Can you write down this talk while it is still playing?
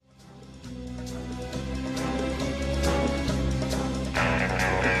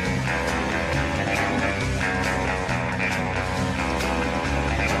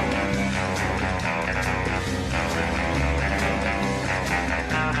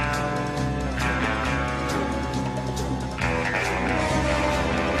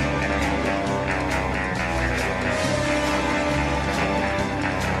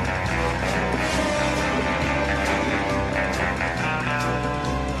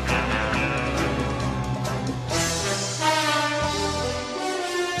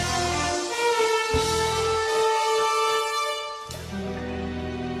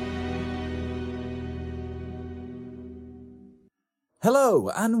Hello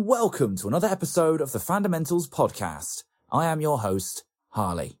and welcome to another episode of the Fundamentals podcast. I am your host,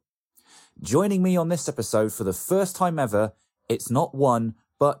 Harley. Joining me on this episode for the first time ever, it's not one,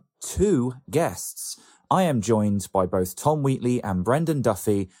 but two guests. I am joined by both Tom Wheatley and Brendan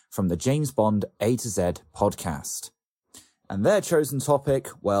Duffy from the James Bond A to Z podcast. And their chosen topic,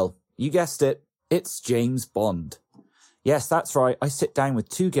 well, you guessed it, it's James Bond. Yes, that's right, I sit down with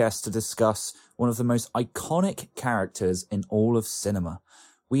two guests to discuss one of the most iconic characters in all of cinema.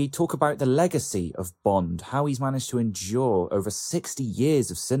 We talk about the legacy of Bond, how he's managed to endure over 60 years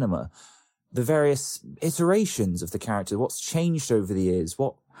of cinema, the various iterations of the character, what's changed over the years,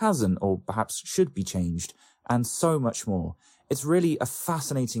 what hasn't or perhaps should be changed, and so much more. It's really a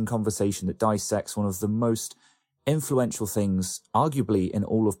fascinating conversation that dissects one of the most influential things, arguably, in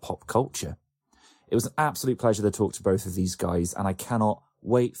all of pop culture. It was an absolute pleasure to talk to both of these guys, and I cannot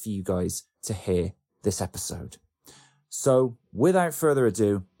wait for you guys to hear this episode. So, without further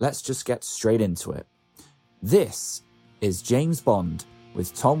ado, let's just get straight into it. This is James Bond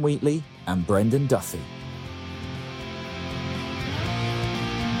with Tom Wheatley and Brendan Duffy.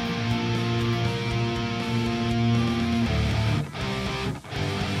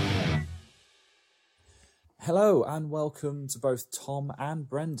 Hello and welcome to both Tom and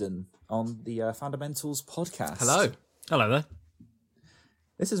Brendan on the Fundamentals podcast. Hello. Hello there.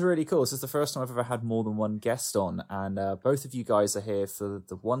 This is really cool. This is the first time I've ever had more than one guest on, and both of you guys are here for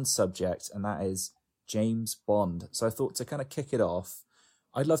the one subject, and that is James Bond. So I thought to kind of kick it off,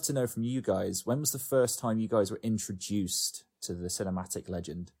 I'd love to know from you guys, when was the first time you guys were introduced to the cinematic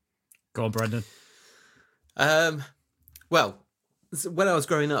legend? Go on, Brendan. Well, when I was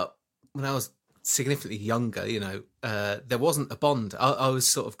growing up, when I was significantly younger, there wasn't a Bond. I was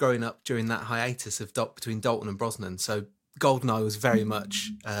sort of growing up during that hiatus of between Dalton and Brosnan, so GoldenEye was very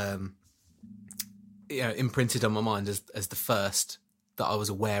much imprinted on my mind as the first that I was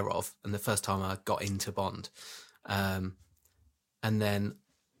aware of and the first time I got into Bond. And then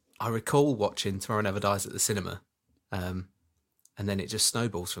I recall watching Tomorrow Never Dies at the cinema, and then it just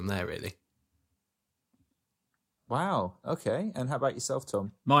snowballs from there, really. Wow. Okay. And how about yourself,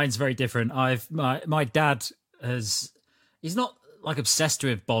 Tom? Mine's very different. My dad he's not like obsessed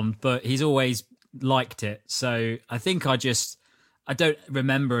with Bond, but he's always liked it. So I think I don't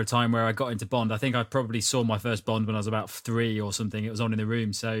remember a time where I got into Bond. I think I probably saw my first Bond when I was about 3 or something. It was on in the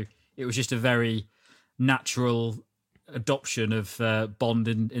room. So it was just a very natural adoption of Bond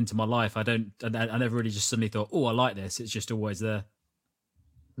into my life. I never really just suddenly thought, oh, I like this. It's just always there.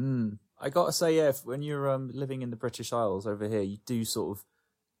 I gotta say, yeah, when you're living in the British Isles over here, you do sort of,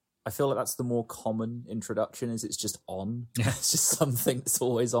 I feel like that's the more common introduction, is it's just on. Yeah. It's just something that's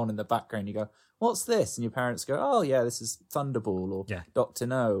always on in the background. You go, what's this? And your parents go, oh yeah, this is Thunderball or Dr.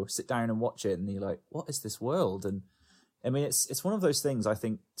 No. Sit down and watch it. And you're like, what is this world? And I mean, it's one of those things I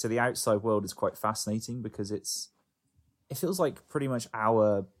think to the outside world is quite fascinating because it feels like pretty much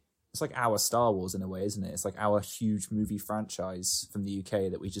it's like our Star Wars in a way, isn't it? It's like our huge movie franchise from the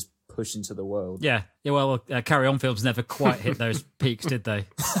UK that we just push into the world. Yeah. Well, Carry On films never quite hit those peaks, did they?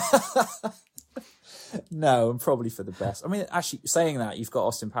 No, and probably for the best. I mean, actually, saying that, you've got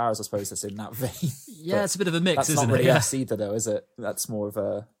Austin Powers, I suppose, that's in that vein. Yeah, it's a bit of a mix, that's isn't not really it? us either, though, is it? That's more of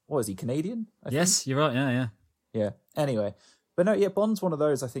a... What is he, Canadian? I think? Yes, you're right. Yeah. Yeah. Anyway. But no, yeah, Bond's one of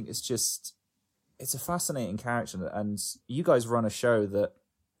those, I think it's a fascinating character. And you guys run a show that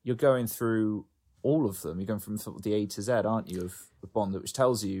you're going through all of them. You're going from the A to Z, aren't you, of Bond, which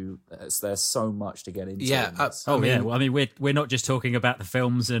tells you that there's so much to get into. Yeah. Well, I mean, we're not just talking about the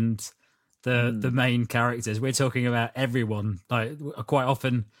films and the main characters. We're talking about everyone. Like quite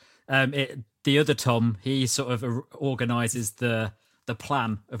often, the other Tom, he sort of organises the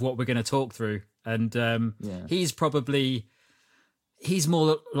plan of what we're going to talk through, and he's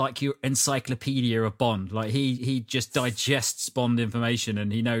more like your encyclopedia of Bond. Like he just digests Bond information,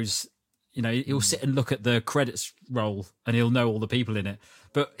 and he knows. He'll sit and look at the credits roll, and he'll know all the people in it.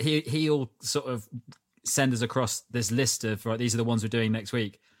 But he'll sort of send us across this list of, right, these are the ones we're doing next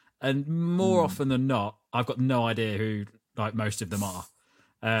week. And more often than not, I've got no idea who like most of them are,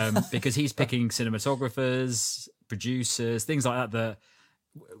 because he's picking cinematographers, producers, things like that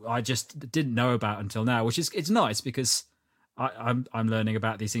I just didn't know about until now. Which it's nice because I'm learning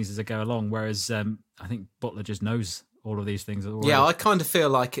about these things as I go along. Whereas I think Butler just knows all of these things already. Yeah, I kind of feel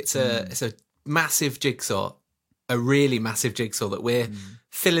like it's a massive jigsaw, a really massive jigsaw that we're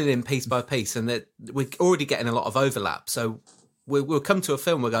filling in piece by piece, and that we're already getting a lot of overlap. So we'll come to a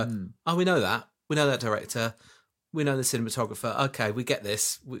film, we'll go, oh, we know that director, we know the cinematographer. Okay, we get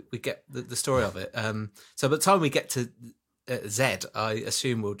this, we get the story of it. So by the time we get to Z, I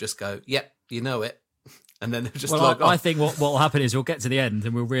assume we'll just go, yep, you know it. and then they'll just Well, log off. I think what will happen is we'll get to the end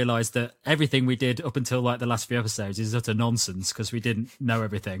and we'll realise that everything we did up until like the last few episodes is utter nonsense because we didn't know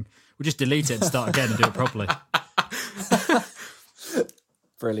everything. We'll just delete it and start again and do it properly.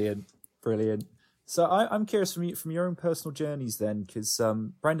 Brilliant. So I'm curious from your own personal journeys then, because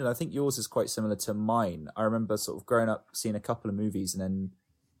Brendan, I think yours is quite similar to mine. I remember sort of growing up seeing a couple of movies, and then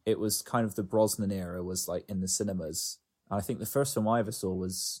it was kind of the Brosnan era was like in the cinemas. And I think the first film I ever saw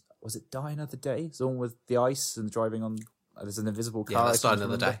was it Die Another Day? It's the one with the ice and driving on. There's an invisible car. Yeah, that's Die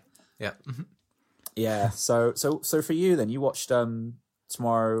Another Day. Yeah. Yeah. So for you then, you watched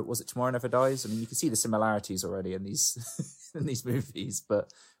Tomorrow. Was it Tomorrow Never Dies? I mean, you can see the similarities already in these in these movies,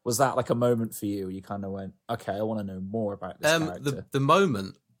 but was that like a moment for you where you kind of went, okay, I want to know more about this character? The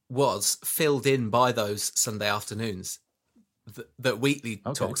moment was filled in by those Sunday afternoons that Wheatley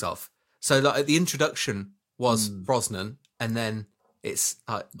talks of. So like the introduction was Brosnan, and then it's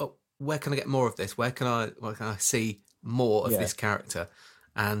like, oh, where can I get more of this? Where can I see more of this character?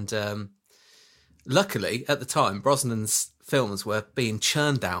 And luckily at the time, Brosnan's films were being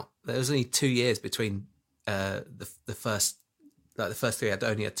churned out. There was only 2 years between the first. Like the first three had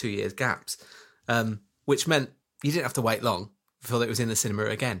only had 2 years gaps, which meant you didn't have to wait long before it was in the cinema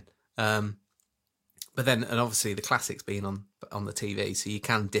again. But then, and obviously the classics being on the TV, so you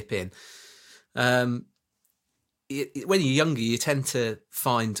can dip in. When you're younger, you tend to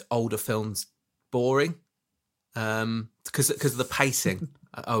find older films boring because of the pacing.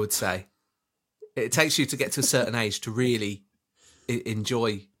 I would say it takes you to get to a certain age to really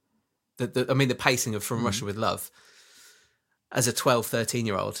enjoy the pacing of From Russia with Love. As a 12,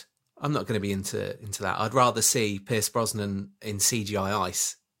 13-year-old, I'm not going to be into that. I'd rather see Pierce Brosnan in CGI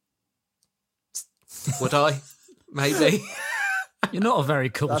ice. Would I? Maybe. You're not a very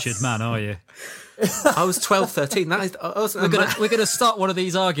cultured man, are you? I was 12, 13. We're going to start one of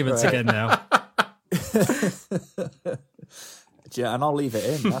these arguments again now. Yeah, and I'll leave it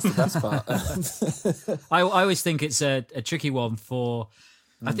in. That's the best part. I always think it's a tricky one for.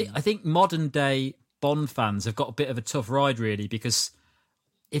 I think modern day Bond fans have got a bit of a tough ride, really, because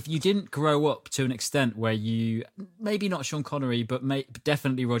if you didn't grow up to an extent where you, maybe not Sean Connery, but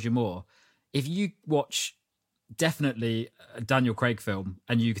definitely Roger Moore, if you watch definitely a Daniel Craig film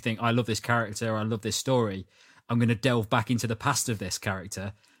and you think, I love this character, I love this story, I'm going to delve back into the past of this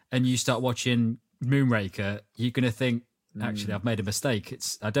character, and you start watching Moonraker, you're going to think, actually, I've made a mistake.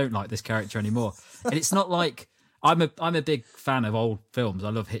 I don't like this character anymore. And it's not like, I'm a big fan of old films. I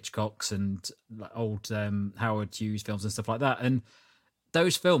love Hitchcock's and old Howard Hughes films and stuff like that. And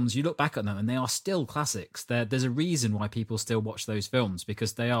those films, you look back at them and they are still classics. There's a reason why people still watch those films,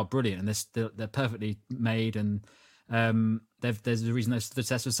 because they are brilliant and they're perfectly made, and there's a reason they stood the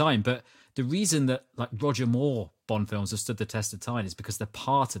test of time. But the reason that like Roger Moore Bond films have stood the test of time is because they're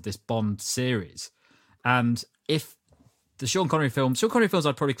part of this Bond series. And if the Sean Connery films I'd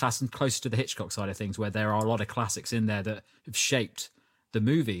probably class them closer to the Hitchcock side of things, where there are a lot of classics in there that have shaped the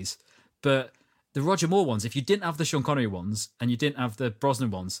movies. But the Roger Moore ones, if you didn't have the Sean Connery ones and you didn't have the Brosnan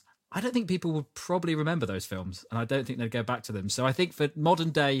ones, I don't think people would probably remember those films, and I don't think they'd go back to them. So I think for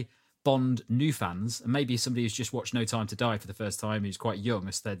modern day Bond new fans, and maybe somebody who's just watched No Time to Die for the first time, who's quite young,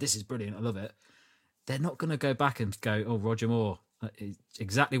 has said, this is brilliant, I love it, they're not going to go back and go, oh, Roger Moore, it's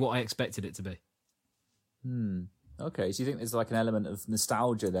exactly what I expected it to be. Okay, so you think there's like an element of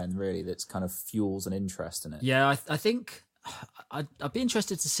nostalgia then, really, that's kind of fuels an interest in it? Yeah, I think I'd be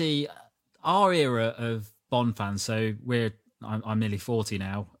interested to see our era of Bond fans. So I'm nearly 40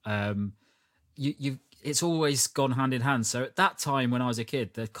 now. It's always gone hand in hand. So at that time when I was a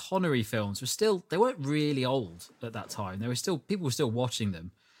kid, the Connery films they weren't really old at that time. People were still watching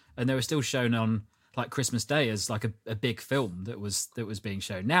them, and they were still shown on like Christmas Day as like a big film that was being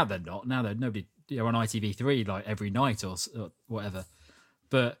shown. Now they're not. Now they're nobody. You're on ITV3 like every night or whatever.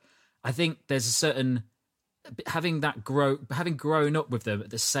 But I think there's a certain having grown up with them at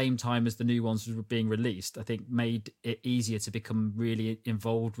the same time as the new ones were being released, I think made it easier to become really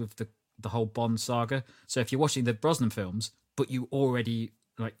involved with the whole Bond saga. So if you're watching the Brosnan films, but you already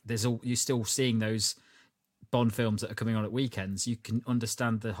like you're still seeing those Bond films that are coming on at weekends, you can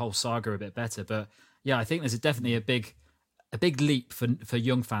understand the whole saga a bit better. But yeah, I think there's definitely a big leap for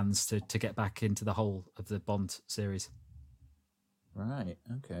young fans to get back into the whole of the Bond series. Right.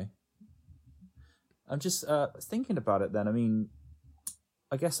 Okay. I'm just thinking about it then. I mean,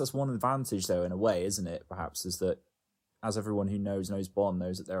 I guess that's one advantage, though, in a way, isn't it? Perhaps is that as everyone who knows Bond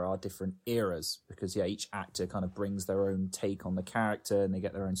knows that there are different eras, because each actor kind of brings their own take on the character and they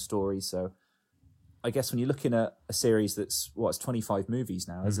get their own story. So I guess when you're looking at a series that's it's 25 movies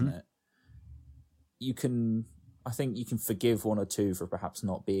now, isn't it? I think you can forgive one or two for perhaps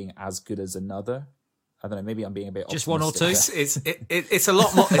not being as good as another. I don't know. Maybe I'm being a bit just one or two. It's a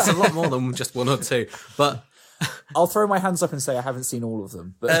lot more. It's a lot more than just one or two. But I'll throw my hands up and say I haven't seen all of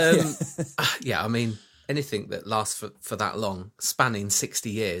them. But yeah, I mean, anything that lasts for that long, spanning 60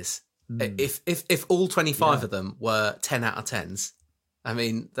 years, if all 25 of them were 10 out of 10s, I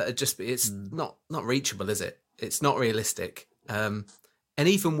mean, that'd just be, it's not reachable, is it? It's not realistic. And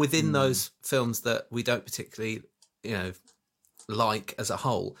even within those films that we don't particularly, like as a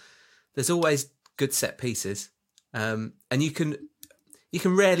whole, there's always good set pieces. And you can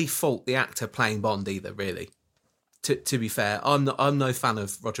rarely fault the actor playing Bond either, really. To be fair, I'm no fan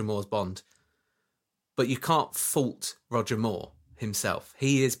of Roger Moore's Bond, but you can't fault Roger Moore himself.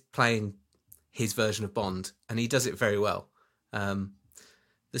 He is playing his version of Bond, and he does it very well.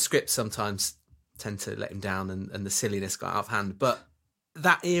 The scripts sometimes tend to let him down, and the silliness got out of hand. But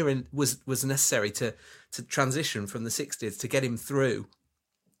that era was necessary to transition from the 60s to get him through.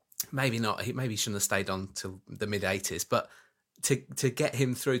 Maybe not. Maybe he shouldn't have stayed on till the mid 80s, but to get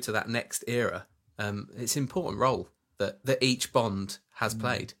him through to that next era. It's an important role that each Bond has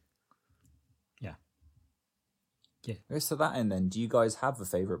played. Yeah. So that end then, do you guys have a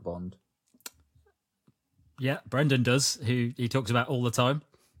favourite Bond? Yeah, Brendan does, who he talks about all the time.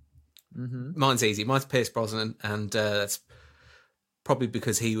 Mm-hmm. Mine's easy. Mine's Pierce Brosnan, and that's probably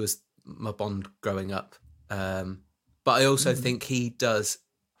because he was my Bond growing up. But I also think he does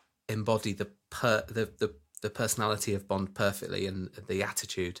embody the personality of Bond perfectly, and the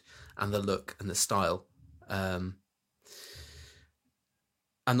attitude and the look and the style. I'm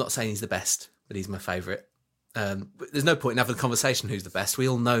not saying he's the best, but he's my favourite. There's no point in having a conversation who's the best. We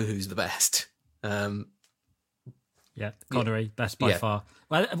all know who's the best. Yeah, Connery, best by far.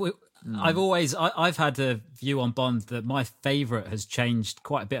 Well, I've had a view on Bond that my favourite has changed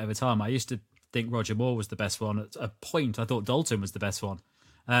quite a bit over time. I used to think Roger Moore was the best one. At a point, I thought Dalton was the best one.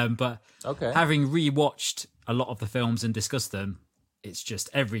 But having rewatched a lot of the films and discussed them, it's just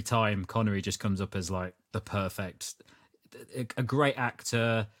every time Connery just comes up as like the perfect, a great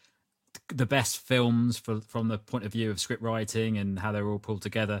actor, the best films from the point of view of script writing and how they're all pulled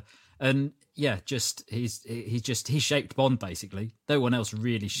together. And yeah, just he shaped Bond basically. No one else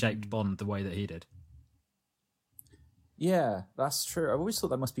really shaped Bond the way that he did. Yeah, that's true. I've always thought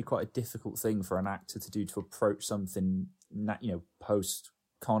that must be quite a difficult thing for an actor to do, to approach something, post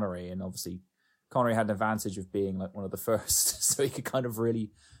Connery. And obviously Connery had an advantage of being like one of the first, so he could kind of really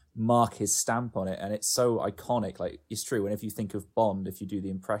mark his stamp on it. And it's so iconic. Like, it's true, whenever you think of Bond, if you do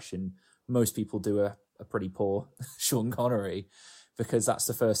the impression, most people do a pretty poor Sean Connery, because that's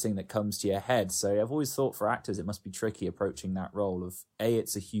the first thing that comes to your head. So I've always thought for actors it must be tricky approaching that role of A,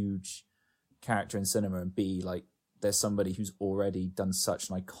 it's a huge character in cinema, and B, like, there's somebody who's already done such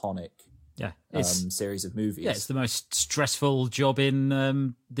an iconic series of movies. Yeah, it's the most stressful job in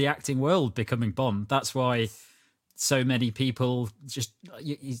the acting world, becoming Bond. That's why so many people just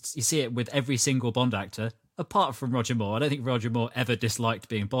you see it with every single Bond actor, apart from Roger Moore. I don't think Roger Moore ever disliked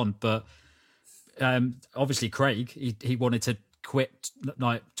being Bond, but obviously Craig, he wanted to quit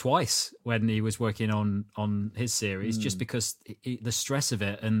like twice when he was working on his series, just because the stress of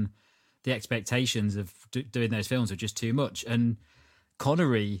it and the expectations of doing those films were just too much. And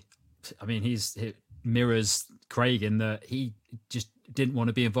Connery, I mean, he mirrors Craig in that he just didn't want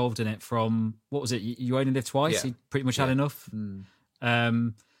to be involved in it from, what was it, You Only Live Twice? Yeah. He pretty much had enough.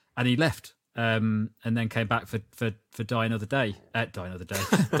 And he left and then came back for Die Another Day. Die Another Day.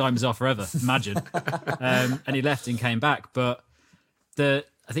 Time Is Off Forever. Imagine. And he left and came back. But I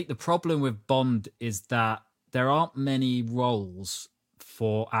think the problem with Bond is that there aren't many roles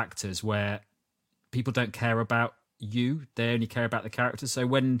for actors where people don't care about you, they only care about the character. So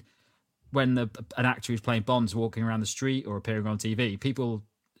when an actor who's playing Bond's walking around the street or appearing on TV, people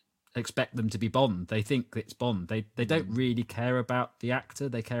expect them to be Bond. They think it's Bond. They don't really care about the actor,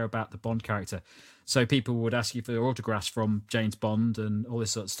 they care about the Bond character. So people would ask you for autographs from James Bond and all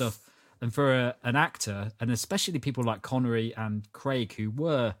this sort of stuff. And for an actor, and especially people like Connery and Craig, who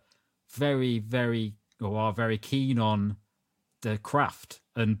were very, very, or are very keen on the craft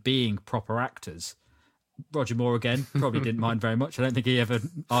and being proper actors. Roger Moore, again, probably didn't mind very much. I don't think he ever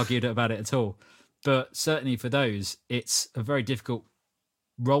argued about it at all. But certainly for those, it's a very difficult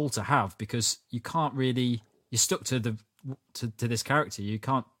role to have, because you can't really, you're stuck to this character. You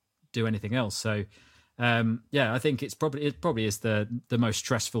can't do anything else. So I think it probably is the most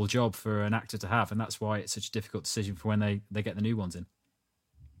stressful job for an actor to have, and that's why it's such a difficult decision for when they get the new ones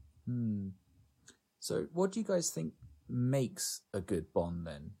in. So what do you guys think makes a good Bond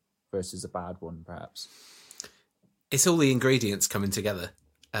then versus a bad one, perhaps? It's all the ingredients coming together,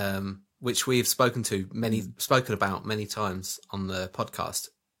 which we've spoken about many times on the podcast.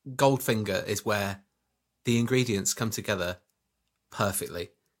 Goldfinger is where the ingredients come together perfectly.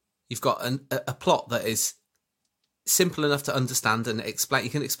 You've got a plot that is simple enough to understand and explain. You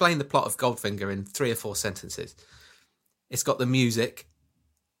can explain the plot of Goldfinger in 3 or 4 sentences. It's got the music.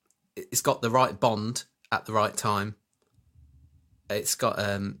 It's got the right Bond at the right time. It's got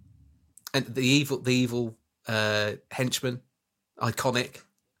and the evil henchman, iconic.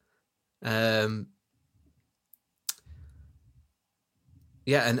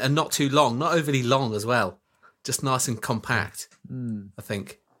 Yeah, and not too long, not overly long as well. Just nice and compact, I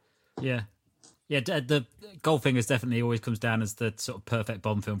think. Yeah. Yeah, the Goldfingers definitely always comes down as the sort of perfect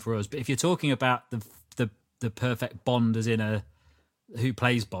Bond film for us. But if you're talking about the perfect Bond as in a who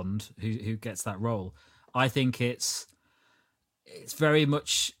plays Bond, who gets that role, I think it's very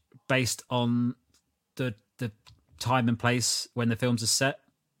much based on the time and place when the films are set.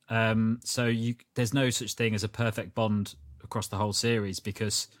 So there's no such thing as a perfect Bond across the whole series,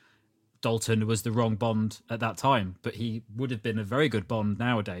 because Dalton was the wrong Bond at that time, but he would have been a very good Bond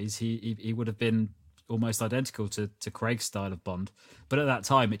nowadays. He would have been almost identical to Craig's style of Bond, but at that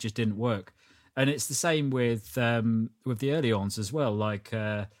time it just didn't work. And it's the same with the early ons as well. Like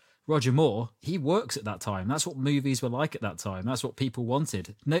Roger Moore, he works at that time. That's what movies were like at that time. That's what people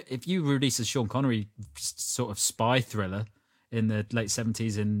wanted. No, if you release a Sean Connery sort of spy thriller in the late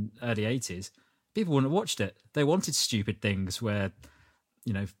 70s and early 80s, people wouldn't have watched it. They wanted stupid things where,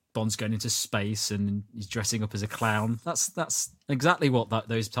 you know, Bond's going into space and he's dressing up as a clown. That's exactly what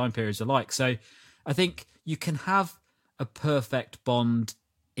those time periods are like. So I think you can have a perfect Bond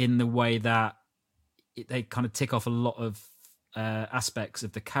in the way that they kind of tick off a lot of aspects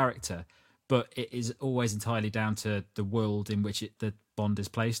of the character, but it is always entirely down to the world in which the Bond is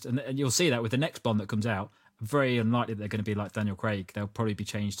placed. And you'll see that with the next Bond that comes out. Very unlikely that they're going to be like Daniel Craig. They'll probably be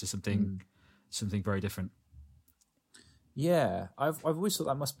changed to something very different. Yeah, I've always thought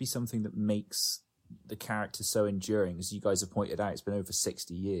that must be something that makes the character so enduring. As you guys have pointed out, it's been over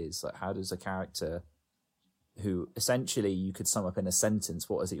 60 years. Like, how does a character who essentially you could sum up in a sentence,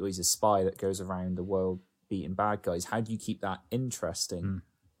 what is it? He's a spy that goes around the world beating bad guys. How do you keep that interesting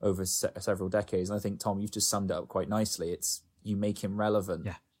over several decades? And I think, Tom, you've just summed it up quite nicely. It's you make him relevant.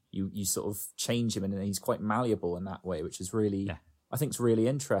 Yeah. You sort of change him, and he's quite malleable in that way, which is really, I think, it's really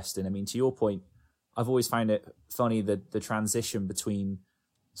interesting. I mean, to your point, I've always found it funny the transition between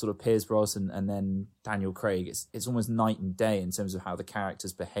sort of Pierce Brosnan and then Daniel Craig. It's almost night and day in terms of how the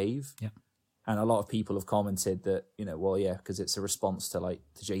characters behave. Yeah. And a lot of people have commented that, you know, well, yeah, because it's a response to like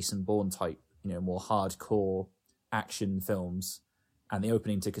the Jason Bourne type, you know, more hardcore action films. And the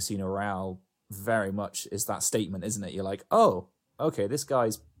opening to Casino Royale very much is that statement, isn't it? You're like, oh, okay, this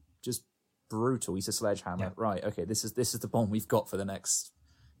guy's just brutal. He's a sledgehammer. Yeah. Right. Okay. This is the Bond we've got for the next,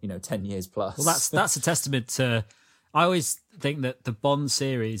 10 years plus. Well, that's a testament to. I always think that the Bond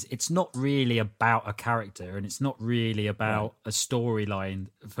series, it's not really about a character, and it's not really about a storyline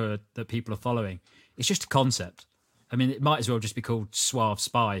that people are following. It's just a concept. I mean, it might as well just be called Suave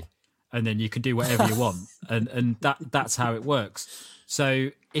Spy, and then you can do whatever you want, and that's how it works. So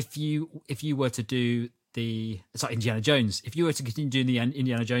if you were to do it's like Indiana Jones. If you were to continue doing the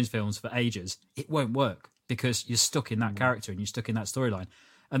Indiana Jones films for ages, it won't work because you're stuck in that character and you're stuck in that storyline.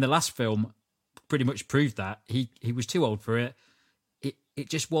 And the last film pretty much proved that he was too old for it. It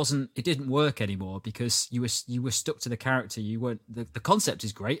just wasn't. It didn't work anymore because you were stuck to the character. You weren't. The concept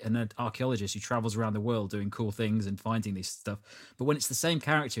is great, and an archaeologist who travels around the world doing cool things and finding this stuff. But when it's the same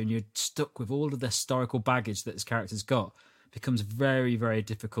character and you're stuck with all of the historical baggage that this character's got, it becomes a very, very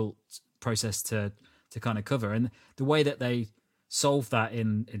difficult process to kind of cover. And the way that they solve that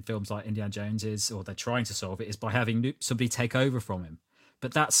in films like Indiana Jones or they're trying to solve it, is by having somebody take over from him.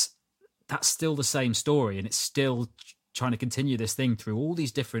 But that's still the same story, and it's still trying to continue this thing through all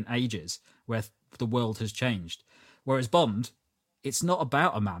these different ages where the world has changed. Whereas Bond, it's not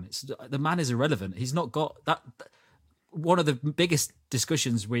about a man. The man is irrelevant. He's not got that. One of the biggest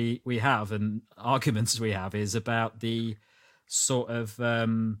discussions we have and arguments we have is about the sort of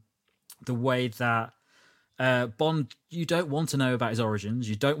the way that Bond, you don't want to know about his origins.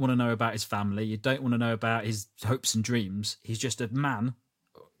 You don't want to know about his family. You don't want to know about his hopes and dreams. He's just a man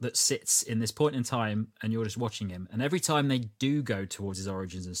that sits in this point in time and you're just watching him. And every time they do go towards his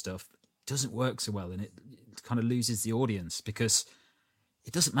origins and stuff, it doesn't work so well, and it kind of loses the audience because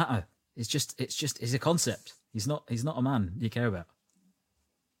it doesn't matter. It's a concept. He's not a man you care about.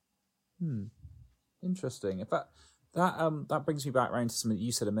 Interesting. In fact, that brings me back around to something that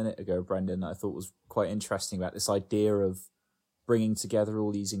you said a minute ago, Brendan, that I thought was quite interesting about this idea of bringing together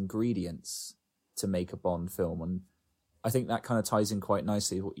all these ingredients to make a Bond film. And I think that kind of ties in quite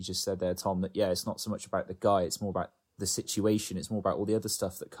nicely with what you just said there, Tom, that, yeah, it's not so much about the guy, it's more about the situation, it's more about all the other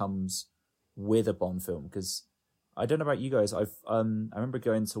stuff that comes with a Bond film, because I don't know about you guys. I remember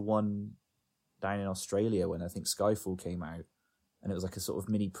going to one down in Australia when I think Skyfall came out, and it was like a sort of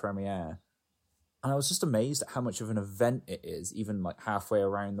mini premiere. And I was just amazed at how much of an event it is, even like halfway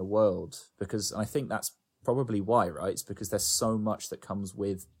around the world. Because I think that's probably why, right? It's because there's so much that comes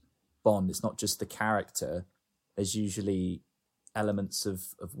with Bond. It's not just the character. There's usually elements of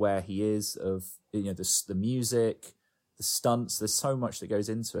where he is, of, you know, the music, the stunts. There's so much that goes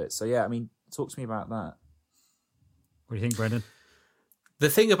into it. So yeah, I mean, talk to me about that. What do you think, Brendan? The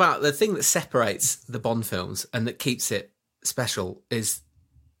thing that separates the Bond films and that keeps it special is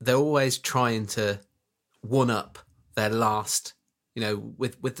they're always trying to one up their last, you know,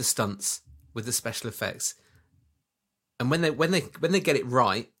 with the stunts, with the special effects. And when they get it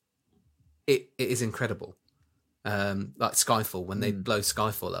right, it is incredible. Like Skyfall, when they blow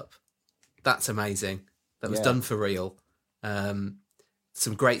Skyfall up, that's amazing. That was done for real.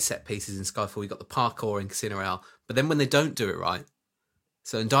 Some great set pieces in Skyfall. You got the parkour in Casino Royale, but then when they don't do it right,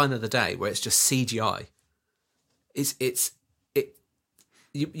 so in Die Another Day, where it's just CGI,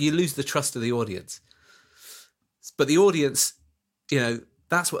 you lose the trust of the audience. But the audience, you know,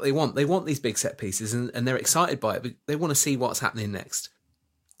 that's what they want. They want these big set pieces, and they're excited by it. But they want to see what's happening next.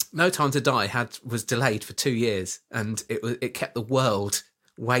 No Time to Die was delayed for 2 years, and it kept the world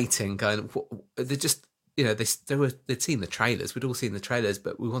waiting. Going, they just, you know, they'd seen the trailers. We'd all seen the trailers,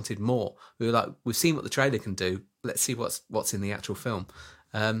 but we wanted more. We were like, we've seen what the trailer can do. Let's see what's in the actual film.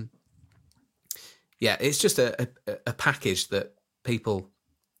 Yeah, it's just a package that people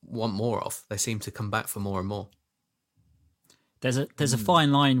want more of. They seem to come back for more and more. There's a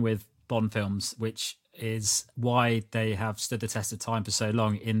fine line with Bond films, which is why they have stood the test of time for so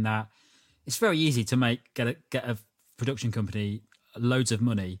long, in that it's very easy to get a production company loads of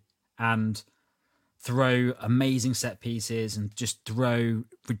money and throw amazing set pieces and just throw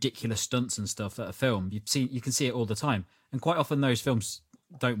ridiculous stunts and stuff at a film. You can see it all the time, and quite often those films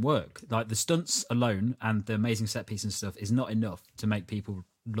don't work. Like, the stunts alone and the amazing set piece and stuff is not enough to make people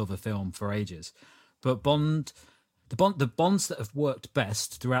love a film for ages. But the Bonds that have worked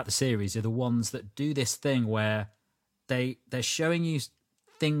best throughout the series are the ones that do this thing where they're showing you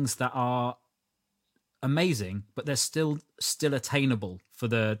things that are amazing, but they're still attainable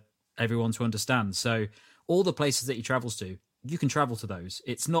for everyone to understand. So all the places that he travels to, you can travel to those.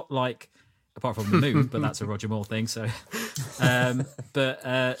 It's not like, apart from the moon, but that's a Roger Moore thing. So,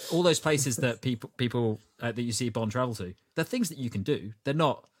 but all those places that people that you see Bond travel to, they're things that you can do. They're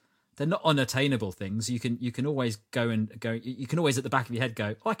not unattainable things. You can always go. You can always at the back of your head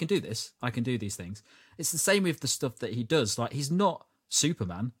go, oh, I can do this. I can do these things. It's the same with the stuff that he does. Like, he's not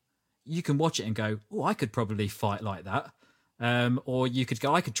Superman. You can watch it and go, oh, I could probably fight like that. Or you could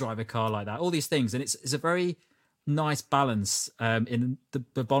go, I could drive a car like that. All these things, and it's a very nice balance in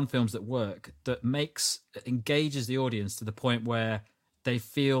the Bond films that work, that engages the audience to the point where they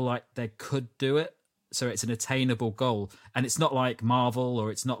feel like they could do it. So it's an attainable goal, and it's not like Marvel,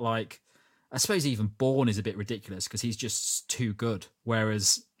 or it's not like, I suppose even Bourne is a bit ridiculous because he's just too good.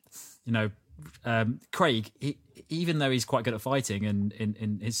 Whereas, you know, Craig, even though he's quite good at fighting and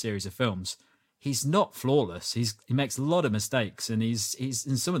in his series of films, he's not flawless. He makes a lot of mistakes, and he's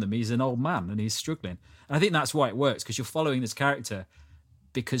in some of them he's an old man and he's struggling. And I think that's why it works, because you're following this character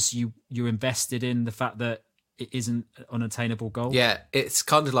because you're invested in the fact that it isn't an unattainable goal. Yeah, it's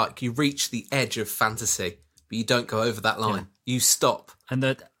kind of like you reach the edge of fantasy, but you don't go over that line. Yeah. You stop. And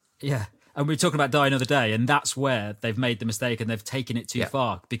and we were talking about Die Another Day, and that's where they've made the mistake and they've taken it too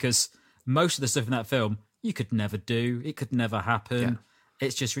far, because most of the stuff in that film you could never do. It could never happen. Yeah.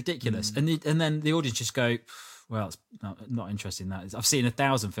 It's just ridiculous. And then the audience just go, well, it's not interested in that. I've seen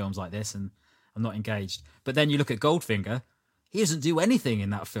 1,000 films like this and I'm not engaged. But then you look at Goldfinger, he doesn't do anything in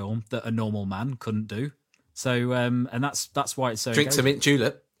that film that a normal man couldn't do. So, and that's why it's so. Drink some mint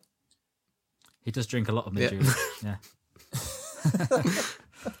julep. He does drink a lot of mint julep. Yeah.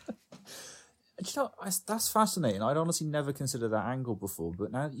 You know, that's fascinating. I'd honestly never considered that angle before,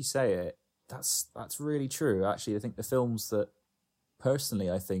 but now that you say it, that's really true. Actually, I think the films that personally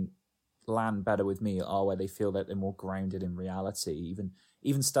I think land better with me are where they feel that they're more grounded in reality.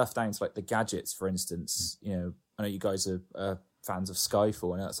 Even stuff down to like the gadgets, for instance. You know, I know you guys are fans of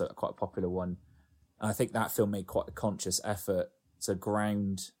Skyfall, and that's quite a popular one. And I think that film made quite a conscious effort to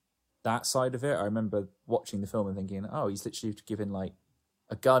ground that side of it. I remember watching the film and thinking, oh, he's literally given like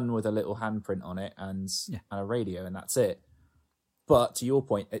a gun with a little handprint on it and a radio, and that's it. But to your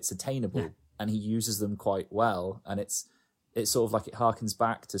point, it's attainable, and he uses them quite well. And it's sort of like it harkens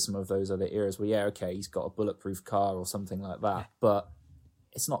back to some of those other eras where, okay, he's got a bulletproof car or something like that, but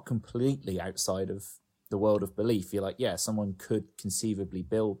it's not completely outside of the world of belief. You're like, someone could conceivably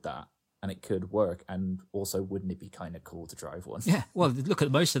build that. and it could work. And also, wouldn't it be kind of cool to drive one? Yeah, well, look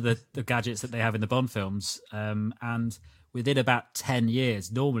at most of the gadgets that they have in the Bond films, and within about 10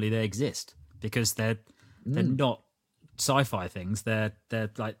 years, normally they exist because they're not sci-fi things. They're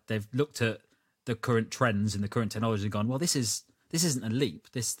like they've looked at the current trends and the current technology and gone, well, this isn't a leap.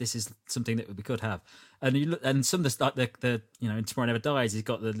 This is something that we could have. And you look, and some of the like the in Tomorrow Never Dies, he's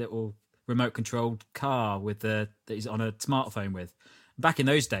got the little remote controlled car that he's on a smartphone with. Back in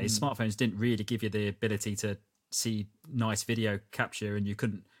those days, smartphones didn't really give you the ability to see nice video capture, and you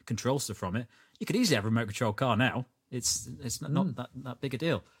couldn't control stuff from it. You could easily have a remote control car now. It's not that big a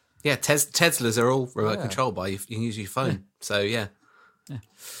deal. Yeah, Teslas are all remote controlled by you can use your phone. Yeah. So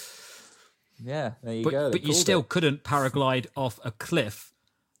yeah, there you go. But you still couldn't paraglide off a cliff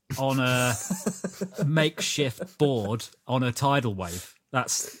on a makeshift board on a tidal wave.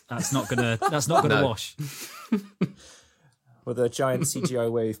 That's not gonna wash. With a giant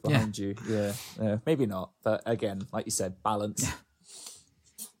CGI wave behind you. Yeah, maybe not. But again, like you said, balance.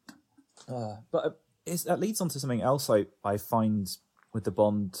 Yeah. That leads on to something else I find with the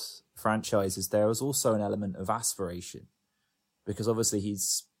Bond franchise is there is also an element of aspiration, because obviously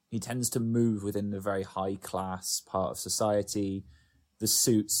he tends to move within the very high class part of society. The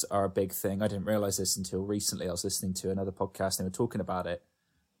suits are a big thing. I didn't realize this until recently. I was listening to another podcast and they were talking about it.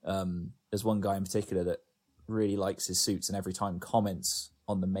 There's one guy in particular that really likes his suits and every time comments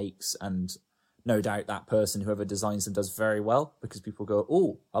on the makes, and no doubt that person, whoever designs them, does very well, because people go,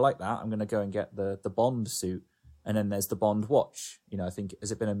 oh, I like that, I'm going to go and get the Bond suit. And then there's the Bond watch. I think,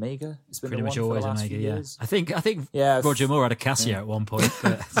 has it been Omega? It's been pretty the much one always for the last Omega, few yeah. years. I think Roger Moore had a Casio at one point,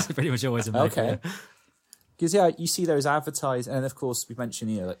 but it's pretty much always Omega. Okay. Because you see those advertised, and of course we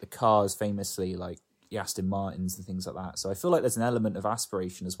mentioned like the cars famously, like the Aston Martins and things like that. So I feel like there's an element of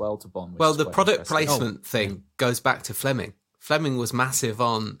aspiration as well to Bond. Well, the product placement thing goes back to Fleming. Fleming was massive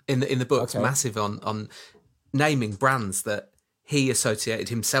in the books, massive on naming brands that he associated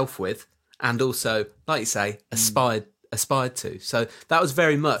himself with, and also, like you say, aspired to. So that was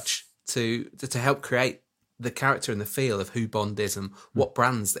very much to help create the character and the feel of who Bond is and what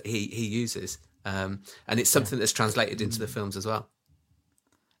brands that he uses. And it's something that's translated into the films as well.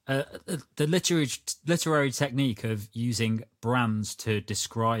 The literary technique of using brands to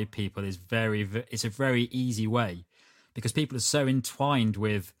describe people is it's a very easy way, because people are so entwined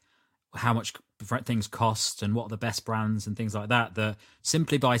with how much things cost and what are the best brands and things like that, that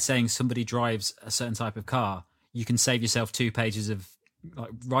simply by saying somebody drives a certain type of car, you can save yourself 2 pages of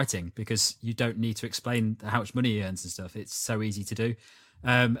writing, because you don't need to explain how much money he earns and stuff. It's so easy to do.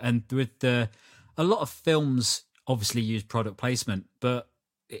 And with a lot of films obviously use product placement, but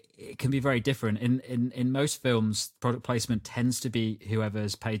it can be very different. In most films, product placement tends to be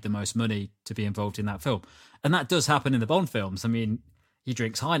whoever's paid the most money to be involved in that film. And that does happen in the Bond films. I mean, he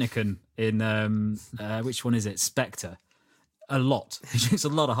drinks Heineken in, which one is it? Spectre. A lot. He drinks a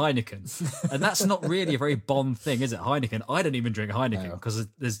lot of Heineken. And that's not really a very Bond thing, is it? Heineken. I don't even drink Heineken because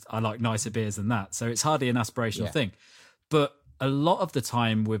I like nicer beers than that. So it's hardly an aspirational thing. But a lot of the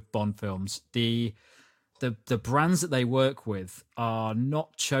time with Bond films, the brands that they work with are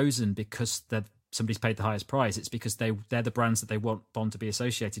not chosen because somebody's paid the highest price. It's because they're the brands that they want Bond to be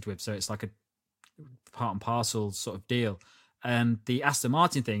associated with. So it's like a part and parcel sort of deal. And the Aston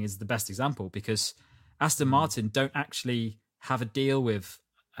Martin thing is the best example, because Aston Martin don't actually have a deal with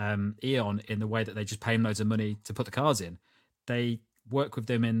Eon in the way that they just pay them loads of money to put the cars in. They work with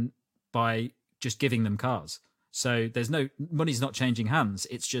them by just giving them cars. So money's not changing hands.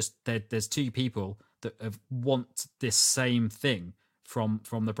 It's just there's 2 people that want this same thing from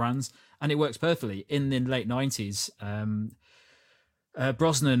the brands, and it works perfectly. In the late 90s,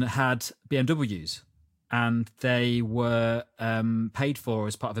 Brosnan had BMWs, and they were paid for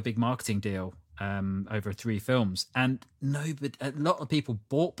as part of a big marketing deal over 3 films. And a lot of people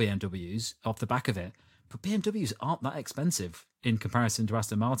bought BMWs off the back of it, but BMWs aren't that expensive in comparison to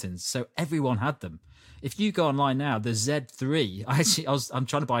Aston Martins, so everyone had them. If you go online now, the Z3, I'm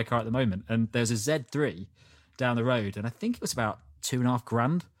trying to buy a car at the moment, and there's a Z3 down the road, and I think it was about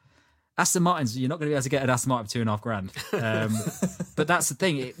 $2,500. Aston Martins, you're not going to be able to get an Aston Martin for $2,500. But that's the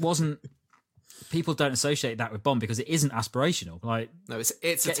thing; it wasn't. People don't associate that with Bond because it isn't aspirational. Like, no,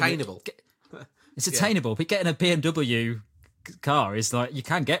 it's attainable. It's attainable. But getting a BMW car is like, you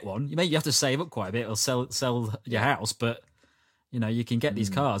can get one. You have to save up quite a bit or sell your house, but you can get these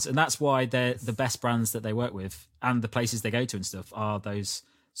cars, and that's why they're the best brands that they work with, and the places they go to and stuff are those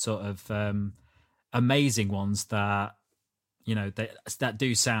sort of amazing ones that that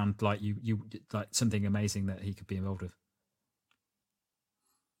do sound like you like something amazing that he could be involved with.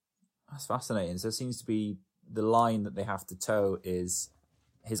 That's fascinating. So it seems to be the line that they have to toe is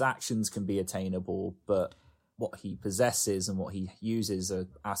his actions can be attainable, but what he possesses and what he uses are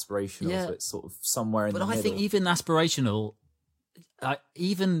aspirational. Yeah. So it's sort of somewhere in But the middle. I think even aspirational,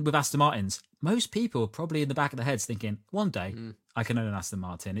 even with Aston Martins, most people are probably in the back of their heads thinking, one day I can own an Aston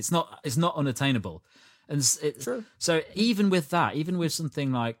Martin. It's not unattainable. And True. So even with that, even with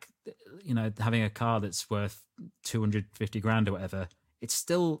something like, having a car that's worth 250 grand or whatever, it's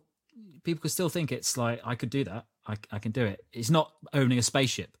still, people could still think it's like, I could do that. I can do it. It's not owning a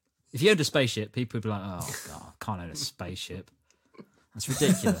spaceship. If you owned a spaceship, people would be like, oh God, I can't own a spaceship. That's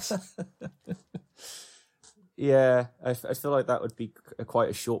ridiculous. Yeah, I feel like that would be quite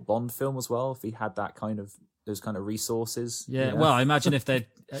a short Bond film as well if he had those kind of resources. Yeah, well, I imagine if they'd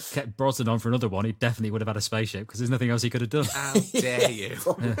kept Brosnan on for another one, he definitely would have had a spaceship because there's nothing else he could have done. How dare you?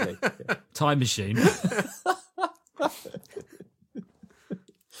 Probably. Yeah. Time machine.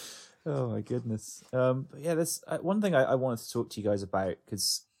 Oh my goodness. But yeah, there's one thing I wanted to talk to you guys about,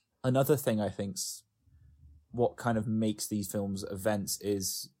 because another thing I think's what kind of makes these films events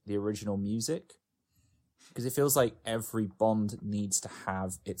is the original music. Because it feels like every Bond needs to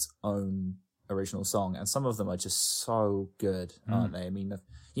have its own original song, and some of them are just so good, aren't they? I mean,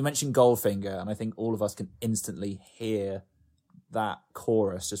 you mentioned Goldfinger, and I think all of us can instantly hear that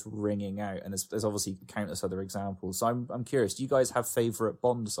chorus just ringing out, and there's obviously countless other examples. So I'm curious, do you guys have favourite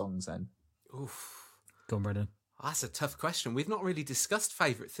Bond songs then? Oof. Go on, Brendan. That's a tough question. We've not really discussed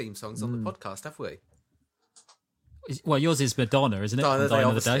favourite theme songs on the podcast, have we? Well, yours is Madonna, isn't it? Dine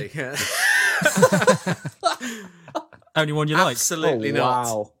From of the Day, Day. yeah. Only one you like. Absolutely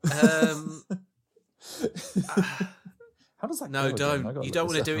Wow. not. How does that No, go again? don't. You don't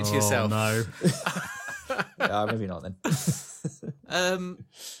want to do it to Oh, yourself. no. Maybe not then.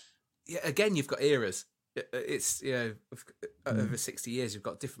 Yeah, again, you've got eras. It's over 60 years, you've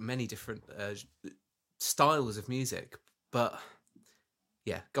got many different styles of music. But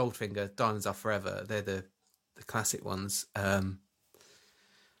yeah, Goldfinger, Diamonds Are Forever. They're the classic ones.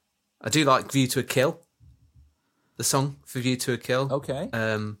 I do like View to a Kill. The song for View to a Kill. Okay.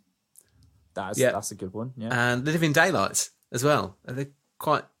 That's a good one. Yeah. And The Living Daylights as well. They're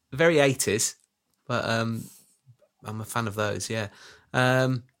quite very 80s, but I'm a fan of those. Yeah.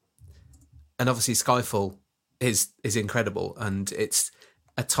 And obviously Skyfall is incredible, and it's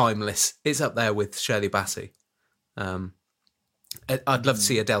a timeless. It's up there with Shirley Bassey. I'd love to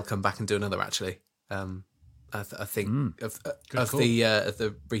see Adele come back and do another. Actually, I think of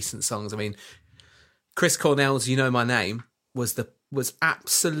the recent songs. I mean, Chris Cornell's "You Know My Name" was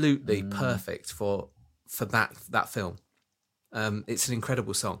absolutely perfect for that film. It's an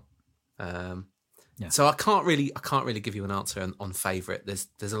incredible song. So I can't really give you an answer on favourite.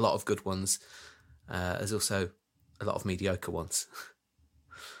 There's a lot of good ones. There's also a lot of mediocre ones.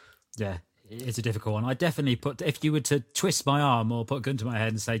 Yeah, it's a difficult one. I definitely if you were to twist my arm or put a gun to my head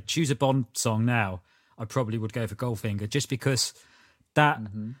and say, choose a Bond song now, I probably would go for Goldfinger, just because that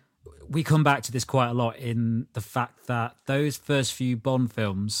we come back to this quite a lot in the fact that those first few Bond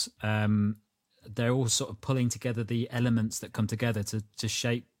films, they're all sort of pulling together the elements that come together to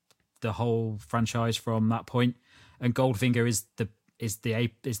shape the whole franchise from that point. And Goldfinger is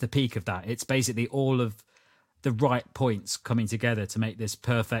the peak of that. It's basically all of the right points coming together to make this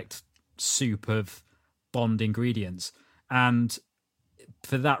perfect soup of Bond ingredients. And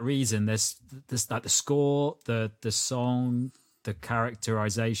for that reason, there's like the score, the song, the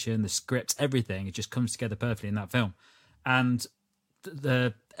characterization, the script, everything, it just comes together perfectly in that film. And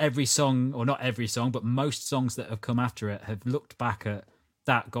every song, or not every song, but most songs that have come after it have looked back at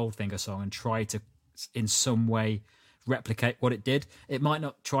that Goldfinger song and tried to in some way replicate what it did. It might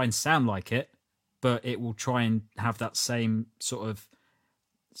not try and sound like it, but it will try and have that same sort of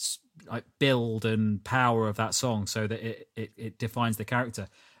like build and power of that song, so that it defines the character.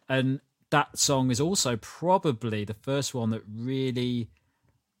 And that song is also probably the first one that really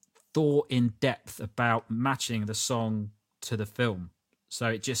thought in depth about matching the song to the film. So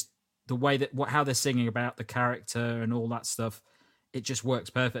it just, the way that how they're singing about the character and all that stuff, it just works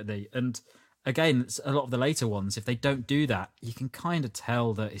perfectly. And again, a lot of the later ones, if they don't do that, you can kind of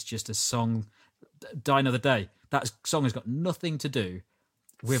tell that it's just a song. Die Another Day, that song has got nothing to do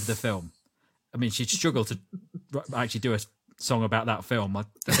with the film. I mean, she'd struggle to actually do a song about that film. I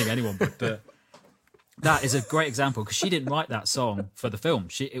don't think anyone would, but that is a great example, because she didn't write that song for the film.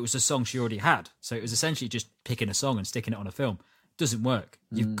 It was a song she already had. So it was essentially just picking a song and sticking it on a film. It doesn't work.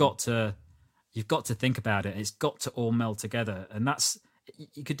 You've got to think about it. It's got to all meld together. And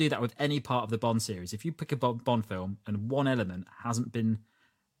you could do that with any part of the Bond series. If you pick a Bond film and one element hasn't been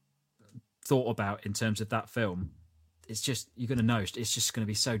thought about in terms of that film, it's just, you're going to know, it's just going to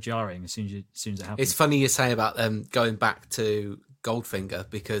be so jarring as soon as it happens. It's funny you say about them going back to Goldfinger,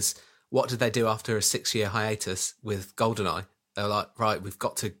 because what did they do after a 6-year hiatus with GoldenEye? They were like, right, we've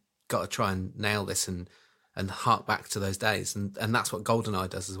got to try and nail this and hark back to those days, and that's what GoldenEye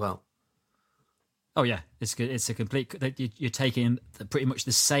does as well. Oh yeah, it's good. It's a complete. You're taking pretty much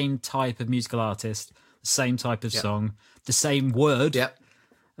the same type of musical artist, the same type of song, the same word. Yep.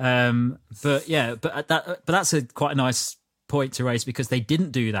 But that's quite a nice point to raise, because they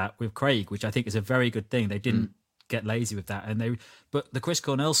didn't do that with Craig, which I think is a very good thing. They didn't get lazy with that, but the Chris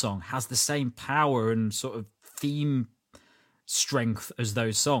Cornell song has the same power and sort of theme strength as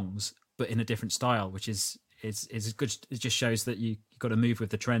those songs, but in a different style, which is good. It just shows that you've got to move with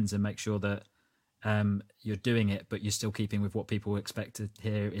the trends and make sure that you're doing it, but you're still keeping with what people expect to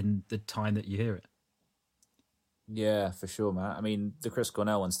hear in the time that you hear it. Yeah, for sure, Matt. I mean, the Chris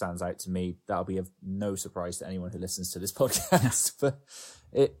Cornell one stands out to me. That'll be of no surprise to anyone who listens to this podcast. But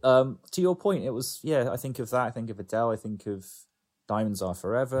it, to your point, it was, I think of that. I think of Adele. I think of Diamonds Are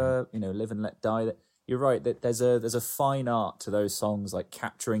Forever. Live and Let Die. You're right that there's a fine art to those songs, like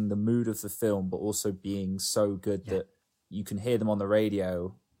capturing the mood of the film, but also being so good that you can hear them on the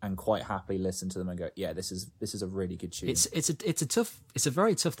radio and quite happily listen to them and go, yeah, this is a really good tune. It's a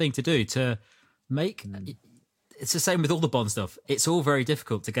very tough thing to do, to make. It's the same with all the Bond stuff. It's all very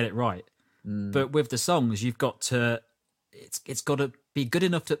difficult to get it right. But with the songs, you've got to. It's got to be good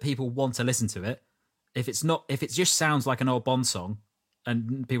enough that people want to listen to it. If it just sounds like an old Bond song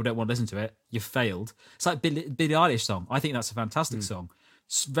and people don't want to listen to it, you've failed. It's like Billie Eilish song. I think that's a fantastic song.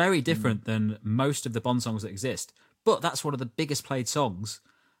 It's very different than most of the Bond songs that exist. But that's one of the biggest played songs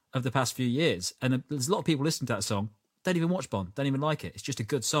of the past few years. And there's a lot of people listening to that song, don't even watch Bond, don't even like it. It's just a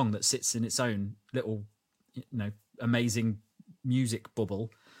good song that sits in its own little, amazing music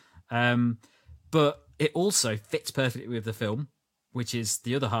bubble. But it also fits perfectly with the film, which is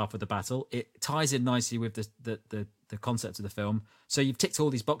the other half of the battle. It ties in nicely with the concept of the film. So you've ticked all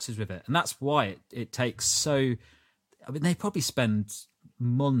these boxes with it. And that's why it takes so... I mean, they probably spend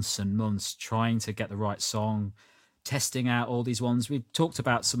months and months trying to get the right song, testing out all these ones. We've talked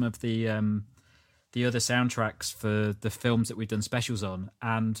about some of the other soundtracks for the films that we've done specials on,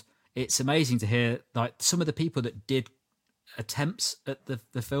 and it's amazing to hear like some of the people that did attempts at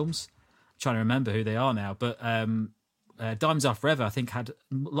the films. I'm trying to remember who they are now, but Diamonds Are Forever, I think, had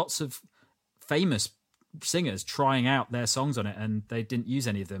lots of famous singers trying out their songs on it, and they didn't use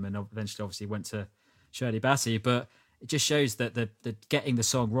any of them, and eventually obviously went to Shirley Bassey. But it just shows that the getting the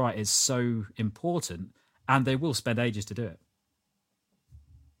song right is so important, and they will spend ages to do it.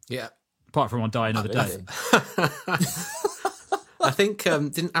 Yeah. Apart from on Die Another Day. I think,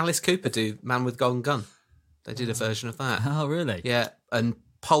 didn't Alice Cooper do Man with Golden Gun? They did a version of that. Oh, really? Yeah. And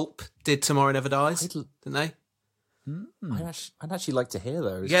Pulp did Tomorrow Never Dies, didn't they? I'd actually like to hear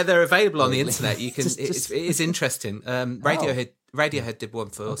those. Yeah, they're available on the internet. You can. It is interesting. Radiohead did one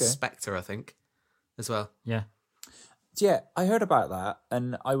for Spectre, I think, as well. Yeah. Yeah, I heard about that,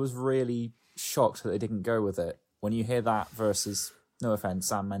 and I was really shocked that they didn't go with it. When you hear that versus, no offense,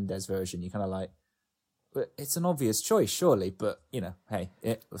 Sam Mendes version, you're kind of like, but it's an obvious choice, surely. But hey,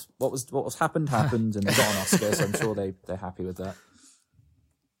 what was happened, and they got an Oscar, so I'm sure they're happy with that.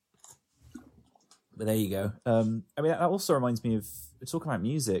 But there you go. I mean, that also reminds me of talking about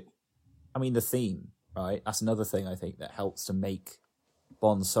music. I mean, the theme, right? That's another thing I think that helps to make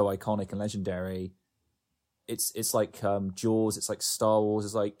Bond so iconic and legendary. It's like Jaws, it's like Star Wars,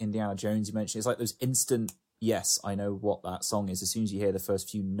 it's like Indiana Jones you mentioned. It's like those instant, yes, I know what that song is. As soon as you hear the first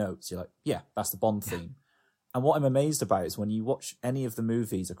few notes, you're like, yeah, that's the Bond theme. And what I'm amazed about is when you watch any of the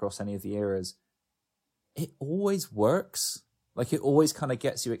movies across any of the eras, it always works. Like it always kind of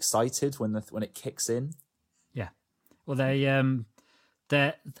gets you excited when it kicks in. Yeah. Well,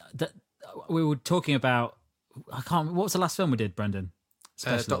 we were talking about, what was the last film we did, Brendan?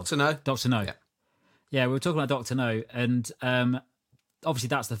 Dr. No. Dr. No. Yeah, we were talking about Dr. No, and obviously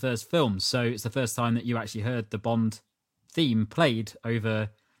that's the first film, so it's the first time that you actually heard the Bond theme played over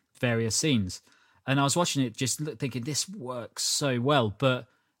various scenes. And I was watching it just thinking, this works so well, but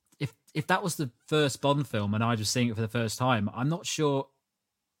if that was the first Bond film and I was seeing it for the first time, I'm not sure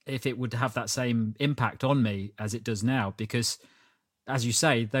if it would have that same impact on me as it does now, because as you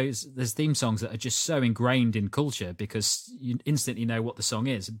say, there's theme songs that are just so ingrained in culture because you instantly know what the song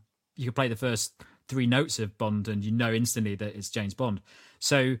is. You can play the first 3 notes of Bond and you know instantly that it's James Bond.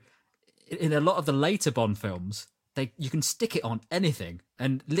 So in a lot of the later Bond films, you can stick it on anything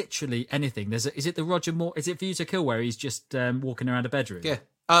and literally anything. Is it the Roger Moore? Is it View to Kill where he's just walking around a bedroom? Yeah.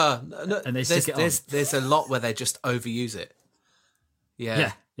 No, and they stick it on. There's a lot where they just overuse it.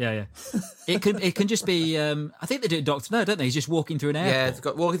 Yeah. Yeah. It can just be. I think they do it in Doctor No, don't they? He's just walking through an airport. Yeah, they've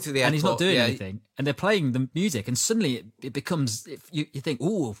got walking through the airport, and he's not doing anything, and they're playing the music, and suddenly it becomes. If you think,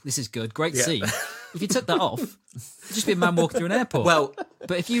 oh, this is good, great scene. If you took that off, it'd just be a man walking through an airport. Well,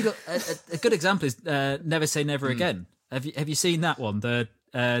 but if you look, a good example is Never Say Never Again. Have you seen that one? The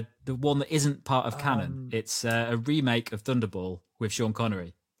one that isn't part of canon. It's a remake of Thunderball with Sean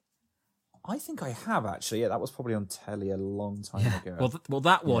Connery. I think I have actually. Yeah, that was probably on telly a long time ago. Well,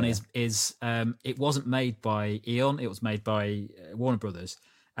 that one is it wasn't made by Eon. It was made by Warner Brothers,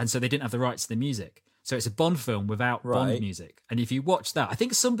 and so they didn't have the rights to the music. So it's a Bond film without Bond music. And if you watch that, I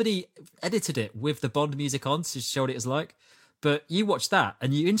think somebody edited it with the Bond music on to show what it was like. But you watch that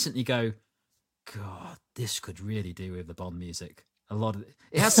and you instantly go, God, this could really do with the Bond music. A lot of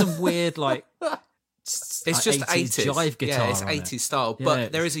it has some weird it's just 80s jive guitar. Yeah, it's 80s style.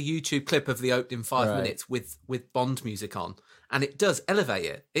 But there is a YouTube clip of the opening 5 minutes with Bond music on, and it does elevate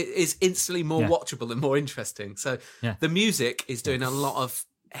it. It is instantly more watchable and more interesting. So the music is doing a lot of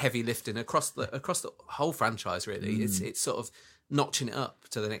heavy lifting across the whole franchise. Really, it's sort of notching it up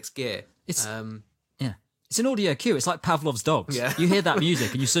to the next gear. It's an audio cue. It's like Pavlov's dogs. Yeah. You hear that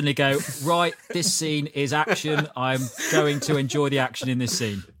music and you suddenly go, right, this scene is action. I'm going to enjoy the action in this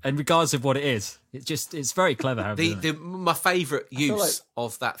scene. And regardless of what it is, it's very clever. How my favourite use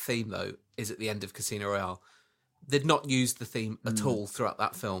of that theme, though, is at the end of Casino Royale. They'd not used the theme at all throughout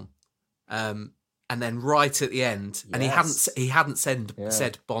that film. And then right at the end, and he hadn't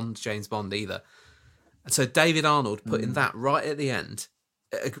said Bond, James Bond either. And so David Arnold putting that right at the end,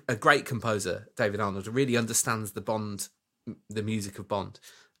 a great composer, David Arnold, really understands the music of Bond.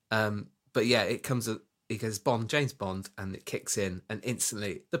 But yeah, it comes, he goes Bond, James Bond, and it kicks in, and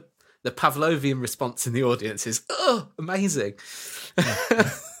instantly the Pavlovian response in the audience is, oh, amazing.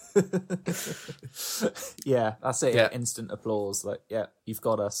 Yeah, that's it. Yeah. Instant applause. Like, yeah, you've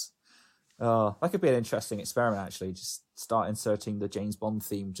got us. Oh, that could be an interesting experiment, actually. Just start inserting the James Bond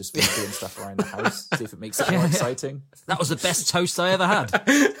theme just for doing stuff around the house. See if it makes it more exciting. That was the best toast I ever had.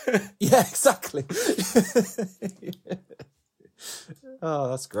 Yeah, exactly.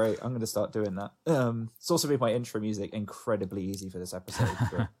 Oh, that's great. I'm going to start doing that. It's also made my intro music incredibly easy for this episode.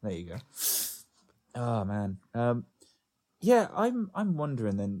 But there you go. Oh, man. Yeah, I'm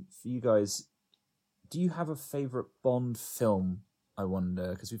wondering then, for you guys, do you have a favourite Bond film? I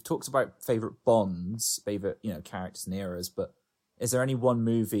wonder, because we've talked about favourite Bonds, favourite, characters and eras, but is there any one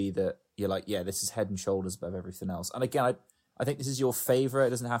movie that you're like, yeah, this is head and shoulders above everything else? And again, I think this is your favourite.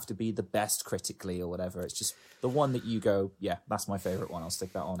 It doesn't have to be the best critically or whatever. It's just the one that you go, yeah, that's my favourite one. I'll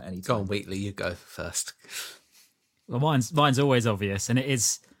stick that on any time. Go on, Wheatley, you go first. Well, mine's always obvious, and it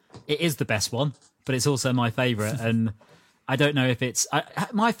is the best one, but it's also my favourite. And I don't know if it's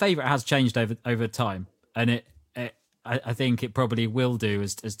my favourite has changed over time, and I think it probably will do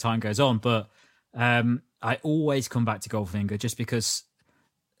as time goes on, but I always come back to Goldfinger just because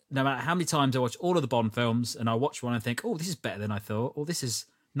no matter how many times I watch all of the Bond films and I watch one and think, oh, this is better than I thought, or this is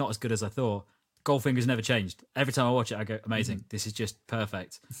not as good as I thought, Goldfinger's never changed. Every time I watch it, I go, amazing, this is just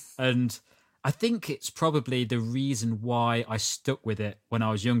perfect. And I think it's probably the reason why I stuck with it when I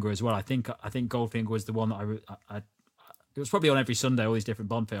was younger as well. I think Goldfinger was the one that it was probably on every Sunday, all these different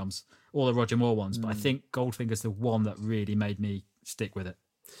Bond films, all the Roger Moore ones, but I think Goldfinger's the one that really made me stick with it.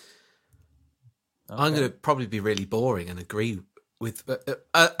 Okay. I'm going to probably be really boring and agree with...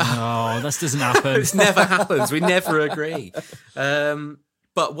 oh, this doesn't happen. This never happens. We never agree. But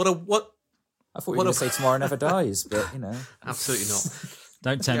what... I thought you were going to say Tomorrow Never Dies, but, Absolutely not.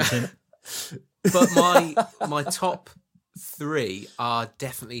 Don't tempt him. But my top 3 are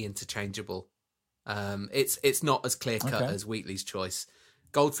definitely interchangeable. It's not as clear cut as Wheatley's choice.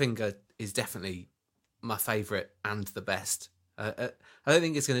 Goldfinger is definitely my favourite and the best. I don't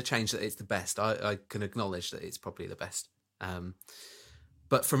think it's going to change that it's the best. I can acknowledge that it's probably the best.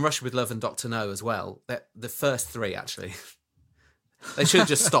 But From Russia with Love and Dr. No as well, the first 3 actually, they should have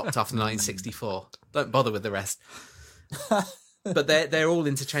just stopped after 1964. Don't bother with the rest. But they're all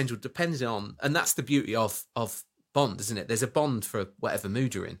interchangeable depending on, and that's the beauty of Bond, isn't it? There's a Bond for whatever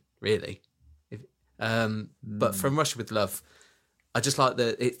mood you're in, really. But From Russia with Love, I just like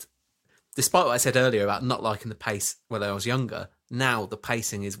it. Despite what I said earlier about not liking the pace when I was younger, now the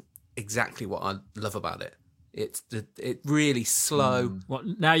pacing is exactly what I love about it. It's really slow. What?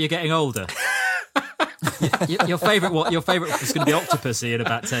 Now you're getting older. Your favourite is going to be Octopussy in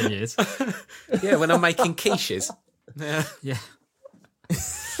about 10 years. Yeah, when I'm making quiches. Yeah.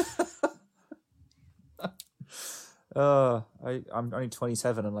 I'm only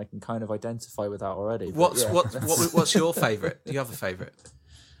 27 and I can kind of identify with that already. What's your favourite? Do you have a favourite?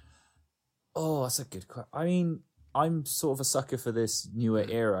 Oh, that's a good question. I mean, I'm sort of a sucker for this newer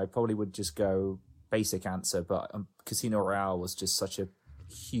era. I probably would just go basic answer, but Casino Royale was just such a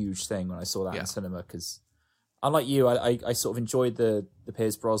huge thing when I saw that in cinema, because unlike you, I sort of enjoyed the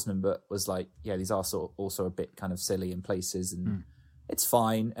Pierce Brosnan, but was like, yeah, these are sort of also a bit kind of silly in places, and it's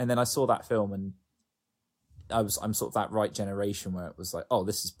fine. And then I saw that film, and I'm sort of that right generation where it was like, oh,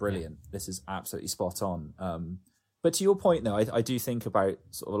 this is brilliant. This is absolutely spot on. But to your point, though, I do think about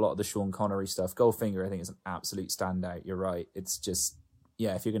sort of a lot of the Sean Connery stuff. Goldfinger, I think, is an absolute standout. You're right. It's just,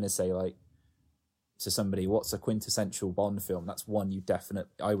 yeah, if you're going to say, like, to somebody, what's a quintessential Bond film? That's one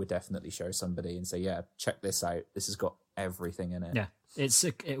I would definitely show somebody and say, yeah, check this out. This has got everything in it. Yeah,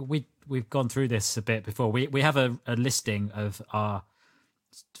 we've gone through this a bit before. We have a listing of our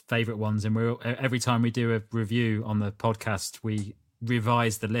favorite ones, and every time we do a review on the podcast, we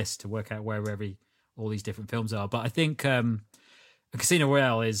revise the list to work out where all these different films are. But I think Casino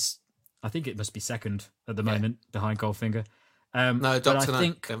Royale I think it must be second at the moment behind Goldfinger. No, Doctor No.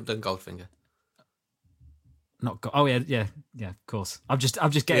 They haven't done Goldfinger. Oh yeah, of course. I'm just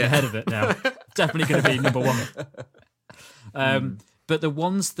getting ahead of it now. Definitely going to be number one. But the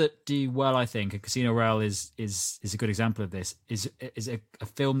ones that do well, I think, and Casino Royale is a good example of this. Is a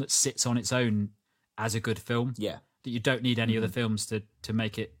film that sits on its own as a good film. Yeah, that you don't need any other films to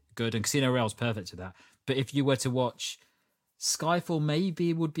make it good. And Casino Royale is perfect to that. But if you were to watch Skyfall,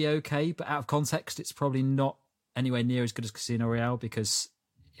 maybe it would be okay. But out of context, it's probably not anywhere near as good as Casino Royale, because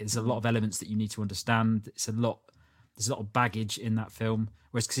there's a lot of elements that you need to understand. There's a lot of baggage in that film.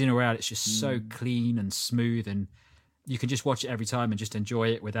 Whereas Casino Royale, it's just so clean and smooth, and you can just watch it every time and just enjoy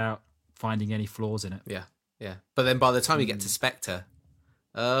it without finding any flaws in it. Yeah, yeah. But then by the time you get to Spectre,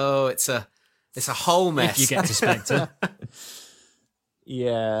 it's a whole mess. If you get to Spectre.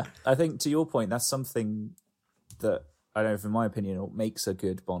 Yeah, I think to your point, that's something that, I don't know, in my opinion, what makes a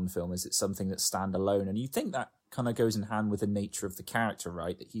good Bond film is it's something that's standalone. And you think that kind of goes in hand with the nature of the character,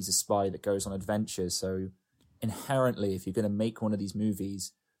 right? That he's a spy that goes on adventures. So inherently, if you're going to make one of these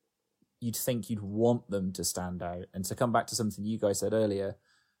movies, you'd think you'd want them to stand out. And to come back to something you guys said earlier,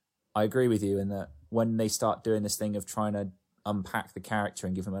 I agree with you in that when they start doing this thing of trying to unpack the character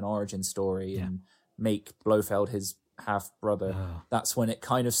and give him an origin story and make Blofeld his half brother, that's when it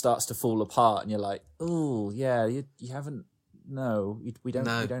kind of starts to fall apart, and you're like, oh yeah, you haven't. No, we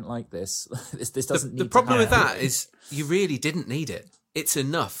don't like this. This doesn't. The problem with that is you really didn't need it. It's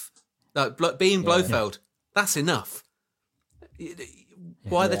enough. Like being Blofeld, that's enough.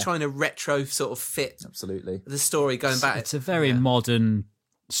 Why they're trying to retro sort of fit absolutely the story going back? It's a very modern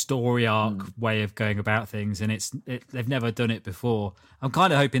story arc way of going about things, and they've never done it before. I'm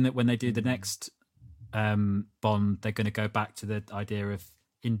kind of hoping that when they do the next Bond, they're going to go back to the idea of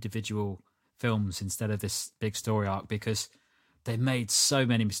individual films instead of this big story arc, because they made so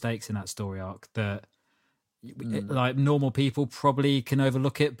many mistakes in that story arc that like normal people probably can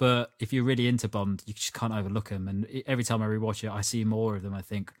overlook it, but if you're really into Bond, you just can't overlook them. And every time I rewatch it, I see more of them. I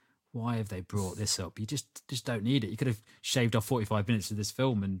think, why have they brought this up? You just don't need it. You could have shaved off 45 minutes of this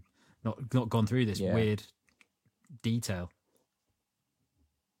film and not gone through this weird detail.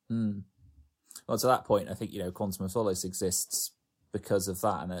 Well, to that point, I think, Quantum of Solace exists because of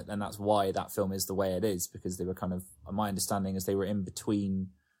that, and that's why that film is the way it is, because they were kind of, my understanding is they were in between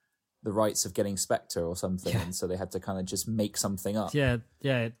the rights of getting Spectre or something, and so they had to kind of just make something up. Yeah.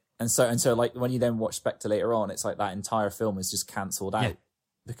 And so like when you then watch Spectre later on, it's like that entire film is just cancelled out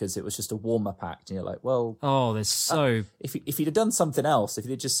because it was just a warm-up act, and you're like, well, there's so if you'd have done something else, if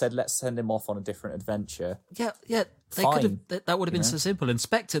you'd just said, let's send him off on a different adventure, they could have. That would have been so simple. In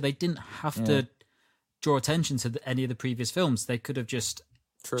Spectre, they didn't have to draw attention to any of the previous films. They could have just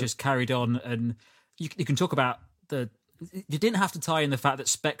carried on, and you can talk about you didn't have to tie in the fact that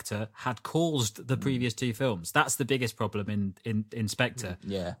Spectre had caused the previous two films. That's the biggest problem in Spectre.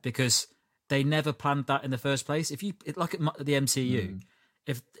 Yeah, because they never planned that in the first place. If you look at the MCU,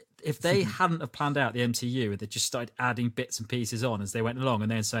 if they hadn't have planned out the MCU and they just started adding bits and pieces on as they went along, and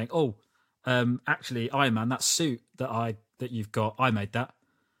then saying, actually, Iron Man, that suit that you've got, I made that.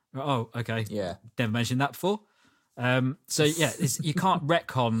 Oh, okay. Yeah. Never mentioned that before. So you can't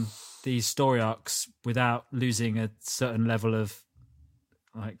retcon these story arcs without losing a certain level of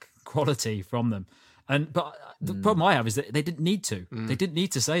like quality from them. But the problem I have is that they didn't need to. They didn't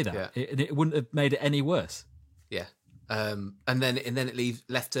need to say that. Yeah. It wouldn't have made it any worse. Yeah. And then it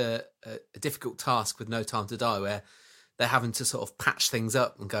left a difficult task with No Time to Die, where they're having to sort of patch things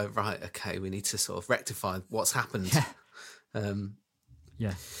up and go, right, okay, we need to sort of rectify what's happened.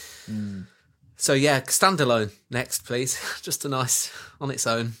 Yeah. So standalone next, please. Just a nice on its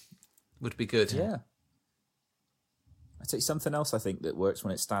own would be good. Yeah. I'd say something else I think that works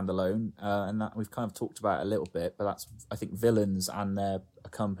when it's standalone, and that we've kind of talked about a little bit, but that's, I think, villains and their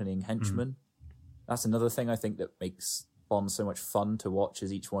accompanying henchmen. That's another thing I think that makes Bond so much fun to watch,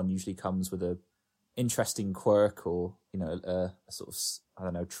 is each one usually comes with a interesting quirk or, you know, a sort of, I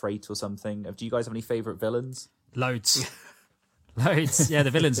don't know, trait or something. Do you guys have any favourite villains? Loads. Loads. Yeah,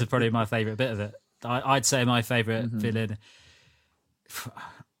 the villains are probably my favourite bit of it. I'd say my favourite villain...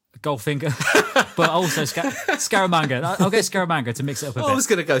 Goldfinger, but also Scaramanga. I'll get Scaramanga to mix it up a bit. I was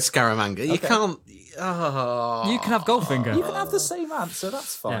going to go Scaramanga. You can't... Oh. You can have Goldfinger. You can have the same answer,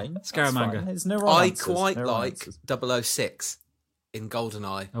 that's fine. Yeah, Scaramanga. That's fine. There's no wrong I answers, quite no wrong like answers. 006 in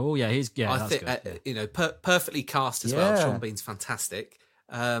GoldenEye. Oh, yeah, I that's think, good. you know, perfectly cast as well. Yeah. Sean Bean's fantastic.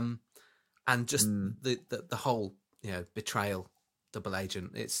 And just the whole, you know, betrayal, double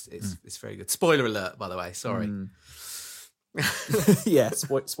agent. It's very good. Spoiler alert, by the way. Sorry. Yeah,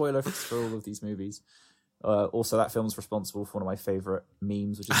 spoiler for all of these movies. Also, that film's responsible for one of my favourite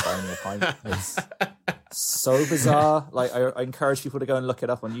memes, which is buying a pint. It's so bizarre. Like, I encourage people to go and look it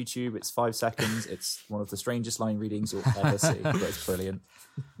up on YouTube. It's 5 seconds. It's one of the strangest line readings you'll ever see, but it's brilliant.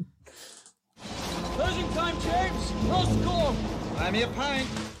 Closing time, James. Last call. Buy me a pint.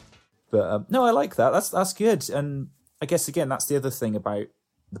 But no, I like that. That's good. And I guess, again, that's the other thing about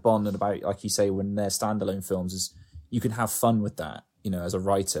the Bond and about, like you say, when they're standalone films, is you can have fun with that. You know, as a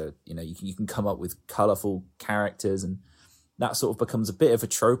writer, you know, you can come up with colourful characters, and that sort of becomes a bit of a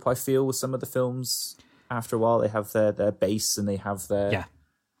trope, I feel, with some of the films. After a while, they have their base, and they have their,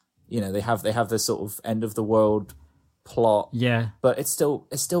 you know, they have this sort of end of the world plot. Yeah. But it's still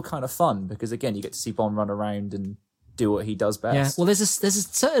kind of fun, because again, you get to see Bond run around and do what he does best. Yeah. Well, there's a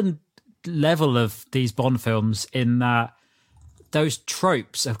certain level of these Bond films in that those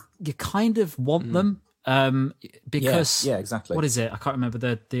tropes you kind of want them. Because yeah, exactly. What is it? I can't remember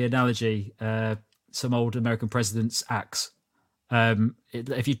the analogy. Some old American president's axe.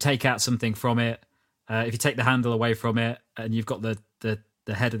 If you take out something from it, if you take the handle away from it, and you've got the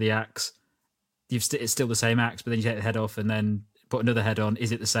head of the axe, it's still the same axe. But then you take the head off and then put another head on.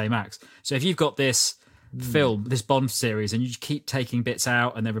 Is it the same axe? So if you've got this film, this Bond series, and you keep taking bits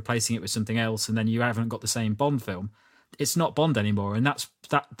out and then replacing it with something else, and then you haven't got the same Bond film, it's not Bond anymore. And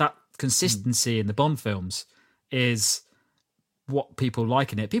that consistency in the Bond films is what people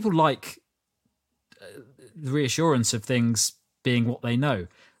like in it. People like the reassurance of things being what they know,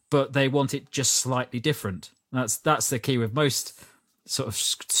 but they want it just slightly different. That's the key with most sort of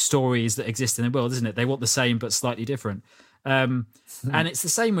stories that exist in the world, isn't it? They want the same but slightly different. And it's the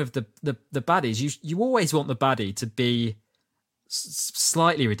same with the baddies. You always want the baddie to be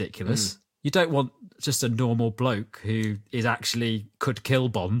slightly ridiculous. You don't want just a normal bloke who is actually could kill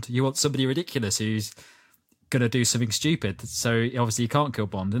Bond. You want somebody ridiculous who's going to do something stupid. So obviously you can't kill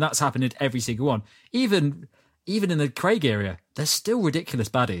Bond. And that's happened in every single one. Even in the Craig area, there's still ridiculous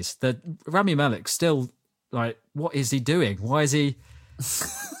baddies. Rami Malek's still like, what is he doing? Why is he...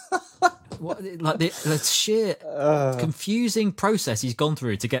 the sheer confusing process he's gone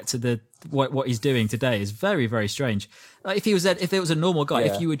through to get to what he's doing today is very, very strange. If there was a normal guy,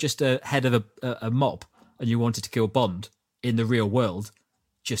 if you were just a head of a mob and you wanted to kill Bond in the real world,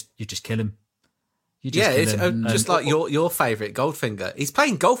 you just kill him. It's just like your favourite Goldfinger. He's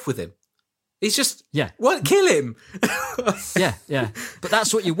playing golf with him. He's just won't kill him. yeah. But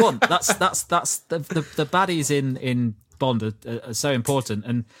that's what you want. That's the baddies in Bond are so important.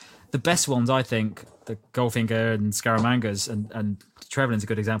 And the best ones, I think, the Goldfinger and Scaramangas, and Trevelyan's a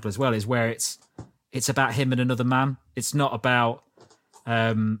good example as well, is where it's about him and another man. It's not about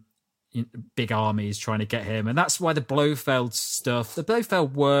big armies trying to get him. And that's why the Blofeld stuff, the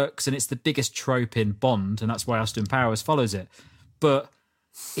Blofeld works, and it's the biggest trope in Bond, and that's why Austin Powers follows it. But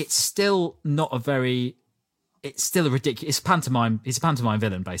it's still not it's still a ridiculous, he's a pantomime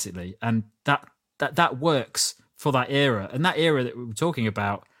villain, basically. And that works for that era. And that era that we were talking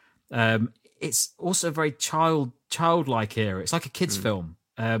about, it's also a very childlike era. It's like a kid's film,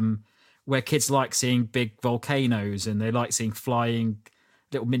 where kids like seeing big volcanoes, and they like seeing flying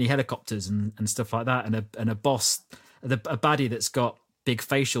little mini helicopters and stuff like that, and a boss, a baddie that's got big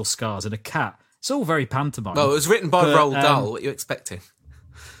facial scars, and a cat. It's all very pantomime. Well, it was written by Roald Dahl. What are you expecting?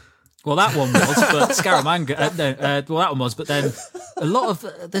 Well, that one was, but Scaramanga. That one was, but then a lot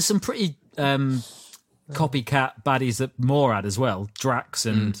of there's some pretty copycat baddies that Moore had as well. Drax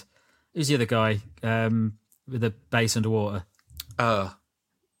and who's the other guy with the base underwater? I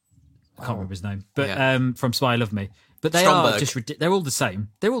can't remember his name, but from Spy Love Me. But they Stromberg. are just they're all the same.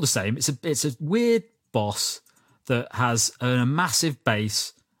 They're all the same. It's a weird boss that has a massive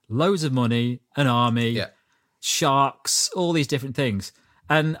base, loads of money, an army, sharks, all these different things.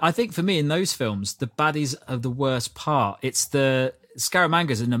 And I think for me in those films, the baddies are the worst part. It's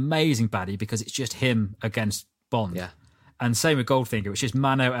Scaramanga's an amazing baddie because it's just him against Bond. Yeah. And same with Goldfinger, which is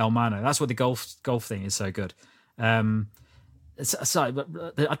mano el mano. That's what the golf thing is so good. Sorry, but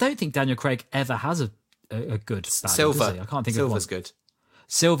I don't think Daniel Craig ever has a good baddie, Silver. does he? I can't think of one. Silver's good.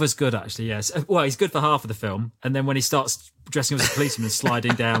 Silver's good, actually, yes. Well, he's good for half of the film. And then when he starts dressing up as a policeman and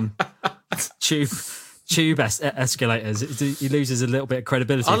sliding down tube escalators, he loses a little bit of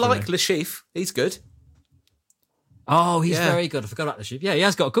credibility. I like Le Chiffre. He's good. Oh, he's very good. I forgot about the ship. Yeah, he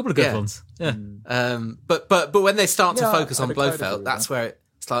has got a couple of good ones. Yeah. But when they start to focus on I'd agree Blofeld, with that's where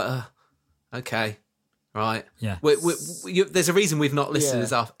it's like, okay, right. Yeah. There's a reason we've not listed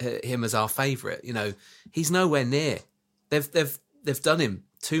him as our favourite. You know, he's nowhere near. They've done him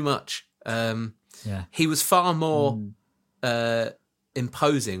too much. He was far more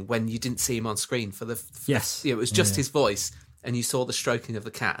imposing when you didn't see him on screen. Yes. It was just his voice, and you saw the stroking of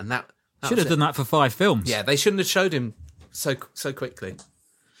the cat, and that should have done that for 5 films. Yeah, they shouldn't have showed him so quickly.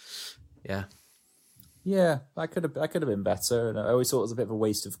 Yeah. Yeah, that could have been better. And I always thought it was a bit of a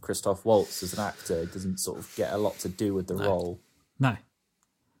waste of Christoph Waltz as an actor. He doesn't sort of get a lot to do with the role. No.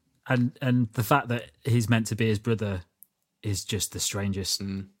 And the fact that he's meant to be his brother is just the strangest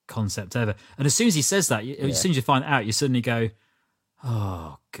concept ever. And as soon as he says that, as soon as you find it out, you suddenly go,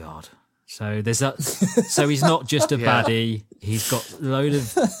 "Oh God!" So there's that. So he's not just a baddie. He's got a load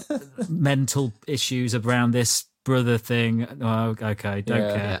of mental issues around this brother thing. Oh, okay,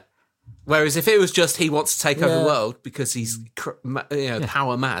 don't care. Yeah. Whereas if it was just he wants to take over the world because he's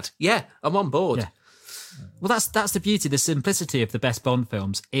power mad, I'm on board. Yeah. Well, that's the beauty, the simplicity of the best Bond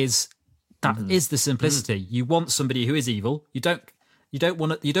films is the simplicity. You want somebody who is evil. You don't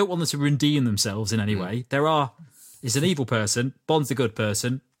want them to redeem themselves in any way. It's an evil person. Bond's a good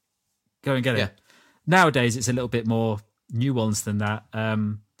person. Go and get it. Nowadays, it's a little bit more nuanced than that.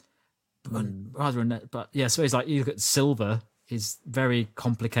 But yeah, so it's like you look at Silver is very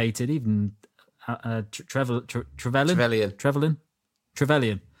complicated. Even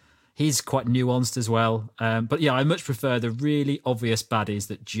Trevelyan. He's quite nuanced as well. But yeah, I much prefer the really obvious baddies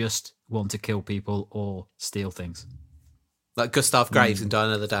that just want to kill people or steal things. Like Gustav Graves in Die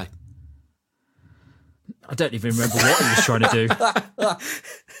Another Day. I don't even remember what he was trying to do.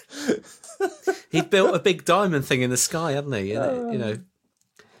 He built a big diamond thing in the sky, hadn't he? You know.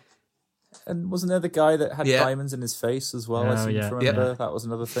 And wasn't there the guy that had diamonds in his face as well? I seem to remember that was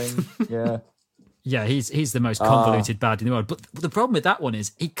another thing. Yeah. Yeah, he's the most convoluted bad in the world. But the problem with that one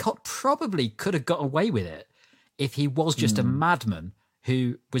is he probably could have got away with it if he was just a madman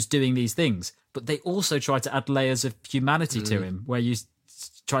who was doing these things. But they also tried to add layers of humanity to him, where you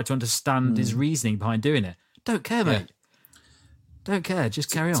try to understand his reasoning behind doing it. Don't care, mate. Don't care.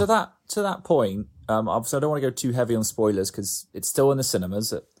 Just carry on. To that point, obviously I don't want to go too heavy on spoilers because it's still in the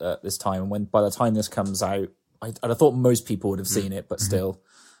cinemas at this time. And by the time this comes out, I thought most people would have seen it, but still.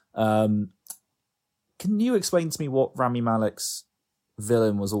 Can you explain to me what Rami Malek's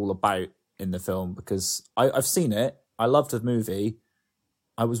villain was all about in the film? Because I've seen it. I loved the movie.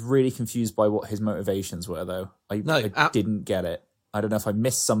 I was really confused by what his motivations were, though. I didn't get it. I don't know if I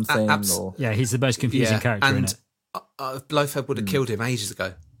missed something or... Yeah, he's the most confusing character in it. Blofeld would have killed him ages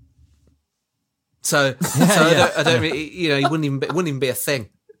ago. So I don't really, he wouldn't even be a thing.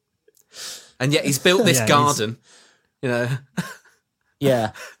 And yet he's built this garden,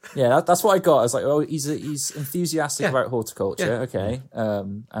 Yeah, that's what I got. I was like, oh, he's enthusiastic about horticulture. Yeah. Okay,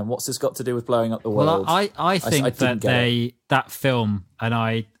 and what's this got to do with blowing up the world? Well, I think that film, and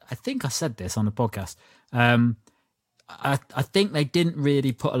I think I said this on the podcast. I think they didn't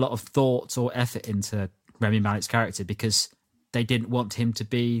really put a lot of thought or effort into Rami Malek's character because they didn't want him to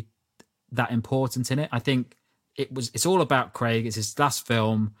be that important in it. I think it's all about Craig. It's his last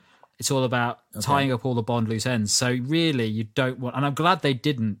film. It's all about tying up all the Bond loose ends. So really, you don't want... And I'm glad they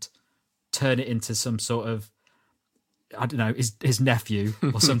didn't turn it into some sort of, I don't know, his nephew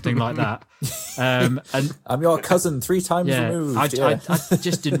or something like that. And I'm your cousin 3 times removed. I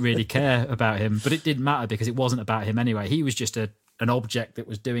just didn't really care about him. But it didn't matter because it wasn't about him anyway. He was just an object that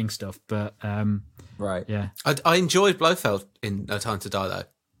was doing stuff. But right, yeah. I enjoyed Blofeld in No Time to Die,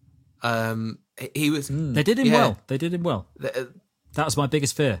 though. He was... They did him well. They did him well. That was my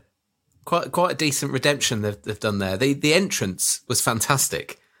biggest fear. Quite a decent redemption they've done there. The entrance was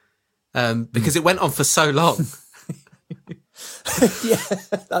fantastic because it went on for so long. Yeah,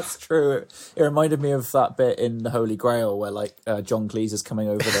 that's true. It reminded me of that bit in The Holy Grail where John Cleese is coming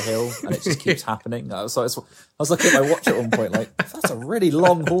over the hill and it just keeps happening. I was looking at my watch at one point like, that's a really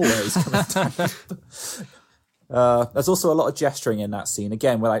long hallway he's coming down. There's also a lot of gesturing in that scene.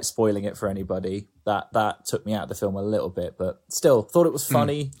 Again, without spoiling it for anybody, that took me out of the film a little bit, but still thought it was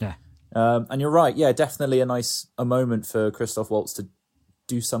funny. Yeah. And you're right. Yeah, definitely a moment for Christoph Waltz to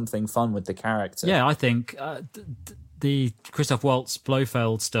do something fun with the character. Yeah, I think the Christoph Waltz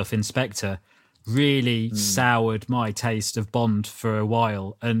Blofeld stuff in Spectre really soured my taste of Bond for a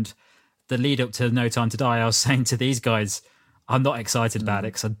while. And the lead up to No Time to Die, I was saying to these guys, I'm not excited about it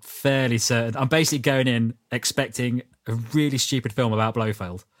because I'm fairly certain. I'm basically going in expecting a really stupid film about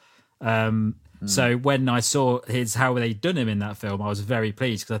Blofeld. So when I saw how they'd done him in that film, I was very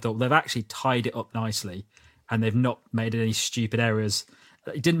pleased because I thought they've actually tied it up nicely and they've not made any stupid errors.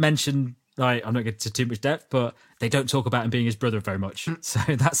 He didn't mention, like, I'm not going to too much depth, but they don't talk about him being his brother very much. So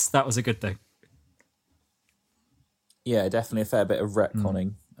that was a good thing. Yeah, definitely a fair bit of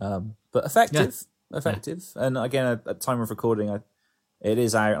retconning, but effective. Effective. Yeah. And again, at time of recording, it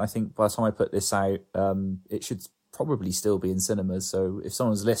is out. And I think by the time I put this out, it should probably still be in cinemas. So if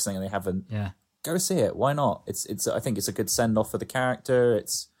someone's listening and they haven't, go see it. Why not? It's. I think it's a good send off for the character.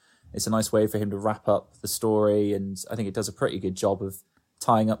 It's a nice way for him to wrap up the story, and I think it does a pretty good job of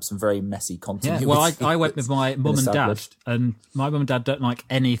tying up some very messy continuity. Yeah. Well, I went with my mum and dad, and my mum and dad don't like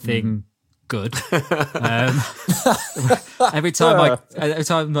anything good. Every time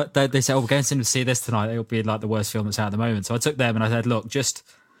they say, "Oh, we're going to see this tonight," it'll be like the worst film that's out at the moment. So I took them and I said, "Look, just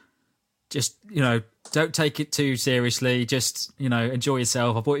don't take it too seriously. Just enjoy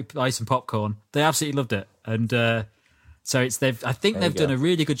yourself. I bought you some popcorn." They absolutely loved it, and so I think they've done a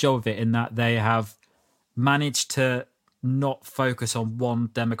really good job of it in that they have managed to not focus on one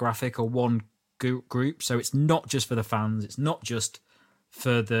demographic or one group. So it's not just for the fans. It's not just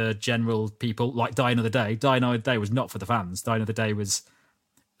for the general people, like Die Another Day. Die Another Day was not for the fans. Die Another Day was,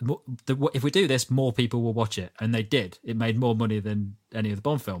 if we do this, more people will watch it. And they did. It made more money than any other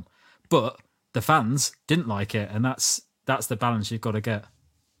Bond film. But the fans didn't like it. And that's the balance you've got to get.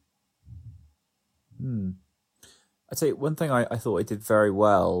 I'd say one thing I thought it did very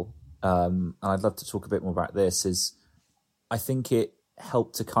well, and I'd love to talk a bit more about this, is I think it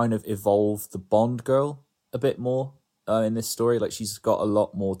helped to kind of evolve the Bond girl a bit more. In this story, like, she's got a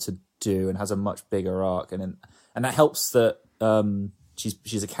lot more to do and has a much bigger arc, and that helps that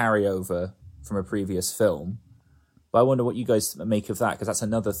she's a carryover from a previous film. But I wonder what you guys make of that, because that's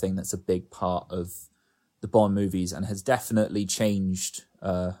another thing that's a big part of the Bond movies and has definitely changed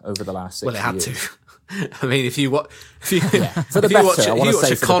over the last 6 years. Well, it had to. I mean, if you watch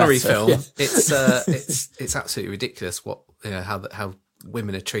a Connery film, it's absolutely ridiculous how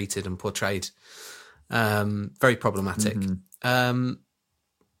women are treated and portrayed. Very problematic. My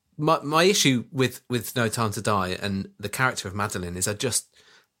issue with No Time to Die and the character of Madeleine is I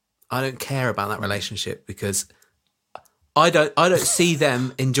don't care about that relationship, because I don't see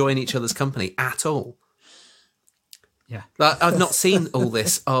them enjoying each other's company at all. Yeah, like, I've not seen all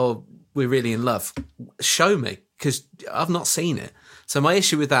this. Oh, we're really in love. Show me, because I've not seen it. So my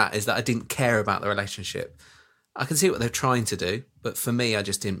issue with that is that I didn't care about the relationship. I can see what they're trying to do, but for me, I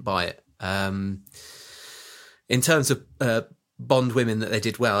just didn't buy it. In terms of Bond women that they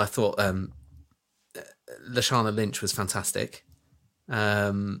did well, I thought Lashana Lynch was fantastic.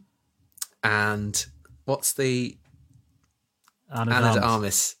 And what's the Ana de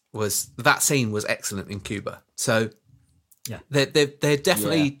Armas that scene was excellent in Cuba. So yeah, they're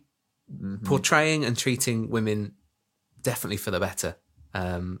definitely portraying and treating women definitely for the better.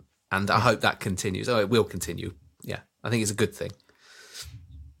 And I hope that continues. Oh, it will continue. Yeah, I think it's a good thing.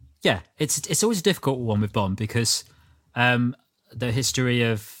 Yeah, it's always a difficult one with Bond, because the history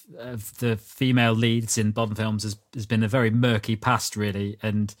of the female leads in Bond films has been a very murky past, really,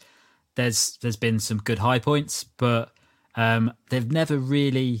 and there's been some good high points, but they've never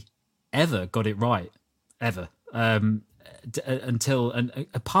really ever got it right, ever,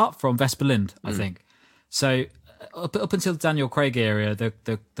 apart from Vesper Lynd, I think. So up until Daniel Craig era,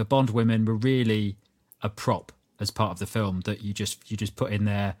 the Bond women were really a prop as part of the film that you just put in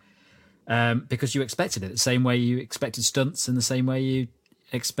there. Because you expected it the same way you expected stunts and the same way you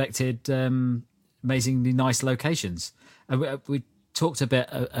expected amazingly nice locations. And we talked a bit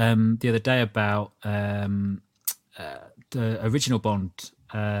the other day about the original Bond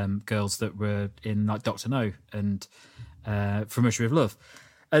girls that were in, like, Dr. No and From Russia with Love.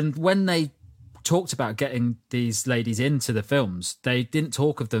 And when they talked about getting these ladies into the films, they didn't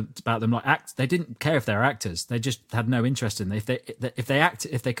talk about them like act. They didn't care if they were actors. They just had no interest in them. If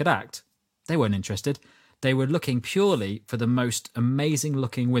they could act, they weren't interested. They were looking purely for the most amazing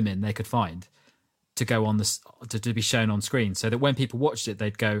looking women they could find to go on this to be shown on screen, so that when people watched it,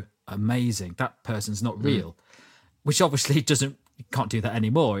 they'd go, amazing, that person's not real. Which obviously can't do that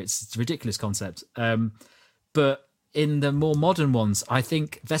anymore. It's a ridiculous concept. But in the more modern ones, I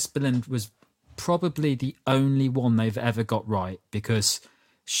think Vesper Lynd was probably the only one they've ever got right, because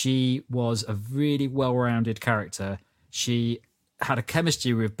she was a really well-rounded character. She had a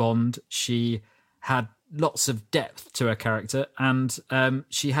chemistry with Bond. She had lots of depth to her character, and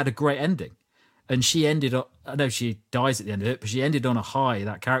she had a great ending. And she ended up, I know she dies at the end of it, but she ended on a high,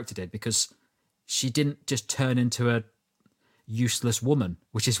 that character did, because she didn't just turn into a useless woman,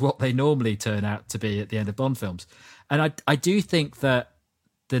 which is what they normally turn out to be at the end of Bond films. And I do think that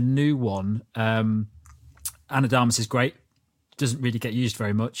the new one, Anna Darmus, is great. Doesn't really get used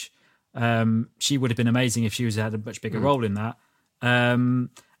very much. She would have been amazing if she had a much bigger role in that. And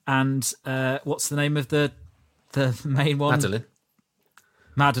what's the name of the main one?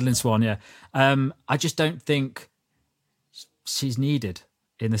 Madeline Swan, yeah. I just don't think she's needed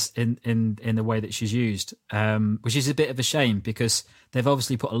in this in the way that she's used, which is a bit of a shame, because they've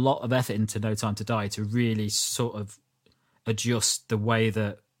obviously put a lot of effort into No Time to Die to really sort of adjust the way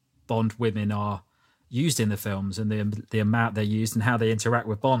that Bond women are used in the films and the amount they're used and how they interact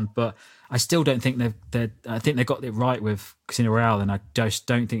with Bond. But I still don't think I think they got it right with Casino Royale, and I just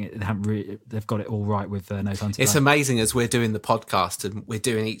don't think they've got it all right with No Time to Die. It's amazing, as we're doing the podcast and we're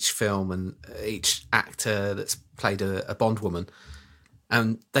doing each film and each actor that's played a Bond woman,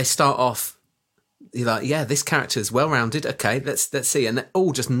 and they start off, you're like, yeah, this character is well-rounded. Okay, let's see, and they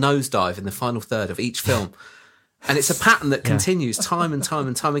all just nosedive in the final third of each film, and it's a pattern that continues time and time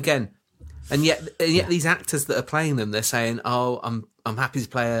and time again. And yet these actors that are playing them, they're saying, "Oh, I'm happy to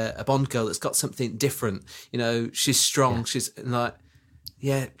play a Bond girl that's got something different. You know, she's strong. Yeah. She's like,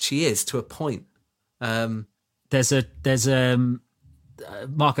 yeah, she is to a point." There's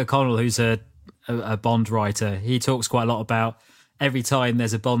Mark O'Connell, who's a Bond writer. He talks quite a lot about every time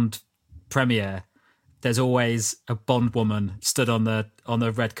there's a Bond premiere, there's always a Bond woman stood on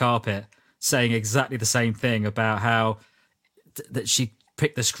the red carpet saying exactly the same thing about how that she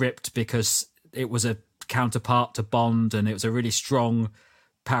picked the script because it was a counterpart to Bond and it was a really strong,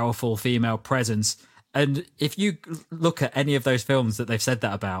 powerful female presence. And if you look at any of those films that they've said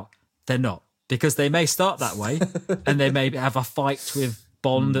that about, they're not, because they may start that way and they may have a fight with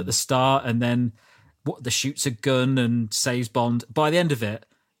Bond at the start, and then shoots a gun and saves Bond. By the end of it,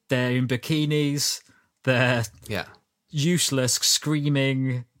 they're in bikinis, they're useless,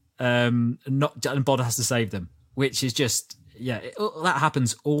 screaming, and Bond has to save them, which is just... Yeah, that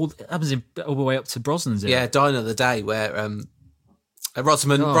happens all the way up to Brosnan's. Yeah, Die Another Day, where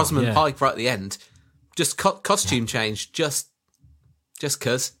Rosamund Pike right at the end, just costume change, just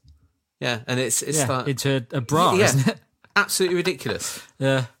cause. Yeah, and it's like into a bra, isn't it? Absolutely ridiculous.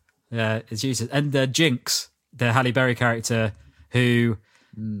 Yeah, it's useless. And Jinx, the Halle Berry character, who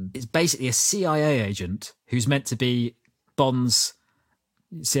is basically a CIA agent who's meant to be Bond's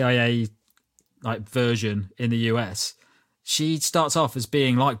CIA like version in the US. She starts off as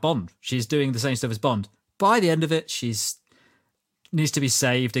being like Bond. She's doing the same stuff as Bond. By the end of it, she's needs to be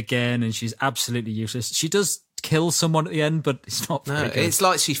saved again, and she's absolutely useless. She does kill someone at the end, but it's not very good. It's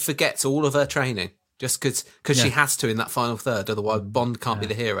like she forgets all of her training just because she has to in that final third. Otherwise, Bond can't be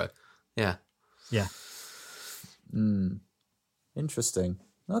the hero. Yeah. Yeah. Interesting.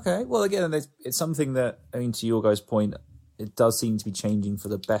 Okay. Well, again, it's something that, I mean, to your guys' point, it does seem to be changing for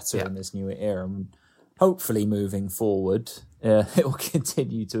the better in this new era. And hopefully moving forward, it will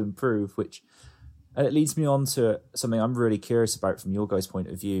continue to improve, and it leads me on to something I'm really curious about from your guys' point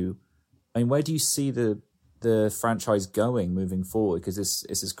of view. I mean, where do you see the franchise going moving forward? Because this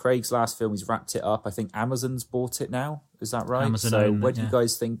is Craig's last film. He's wrapped it up. I think Amazon's bought it now. Is that right? Amazon so where do you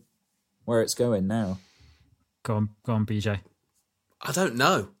guys think where it's going now? Go on, BJ. I don't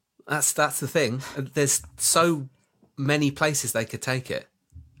know. That's the thing. There's so many places they could take it.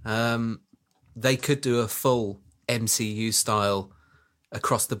 They could do a full MCU style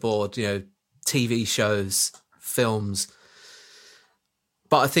across the board, TV shows, films.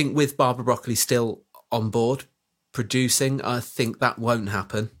 But I think with Barbara Broccoli still on board producing, I think that won't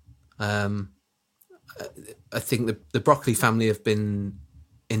happen. I think the Broccoli family have been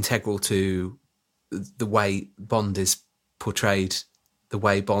integral to the way Bond is portrayed, the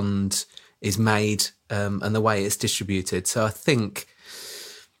way Bond is made, and the way it's distributed. So I think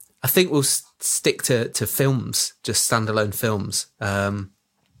we'll stick to films, just standalone films.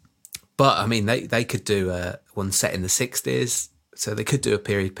 But I mean, they could do one set in the 60s, so they could do a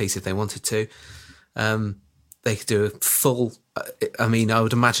period piece if they wanted to. They could do a full. I mean, I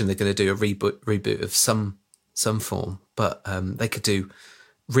would imagine they're going to do a reboot of some form, but they could do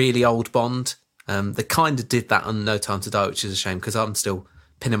really old Bond. They kind of did that on No Time to Die, which is a shame because I'm still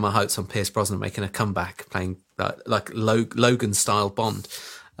pinning my hopes on Pierce Brosnan making a comeback, playing like Logan style Bond.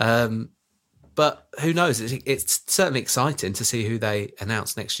 But who knows? It's certainly exciting to see who they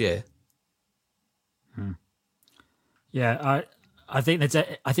announce next year. Yeah, I think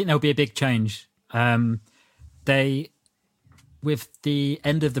there'll be a big change. With the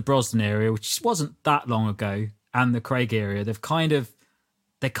end of the Brosnan era, which wasn't that long ago, and the Craig era,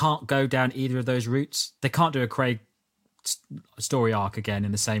 they can't go down either of those routes. They can't do a Craig story arc again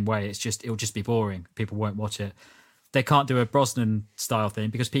in the same way. It'll just be boring. People won't watch it. They can't do a Brosnan style thing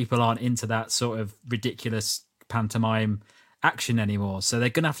because people aren't into that sort of ridiculous pantomime action anymore. So they're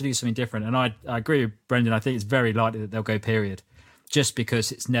going to have to do something different. And I agree with Brendan. I think it's very likely that they'll go period, just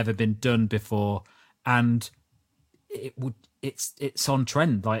because it's never been done before, and it's on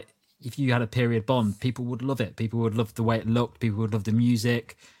trend. Like, if you had a period Bond, people would love it. People would love the way it looked. People would love the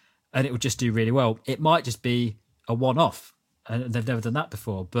music, and it would just do really well. It might just be a one-off, and they've never done that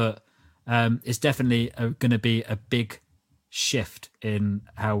before. But it's definitely going to be a big shift in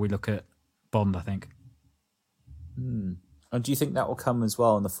how we look at Bond, I think. And do you think that will come as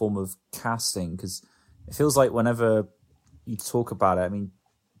well in the form of casting? Because it feels like whenever you talk about it, I mean,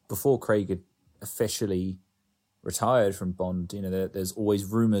 before Craig had officially retired from Bond, you know, there's always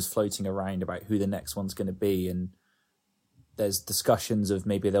rumours floating around about who the next one's going to be, and there's discussions of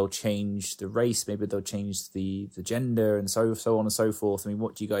maybe they'll change the race, maybe they'll change the gender, and so on and so forth. I mean,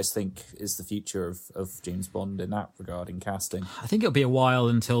 what do you guys think is the future of James Bond in that regard, in casting? I think it'll be a while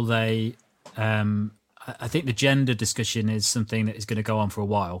until they... I think the gender discussion is something that is going to go on for a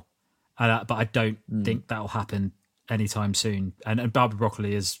while, but I don't think that'll happen anytime soon. And Barbara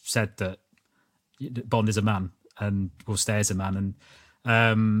Broccoli has said that Bond is a man and will stay as a man.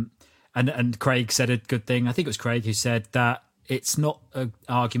 And Craig said a good thing. I think it was Craig who said that it's not an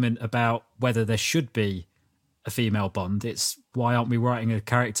argument about whether there should be a female Bond. It's why aren't we writing a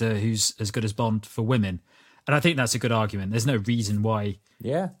character who's as good as Bond for women? And I think that's a good argument. There's no reason why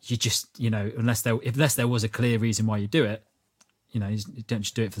you just, you know, unless there was a clear reason why you do it, you know, you don't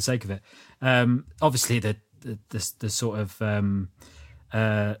just do it for the sake of it. Obviously, the sort of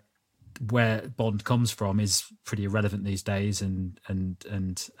where Bond comes from is pretty irrelevant these days, and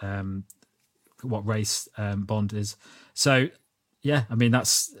what race Bond is. So, yeah, I mean,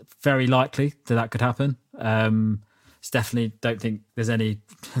 that's very likely that could happen. It's definitely, don't think there's any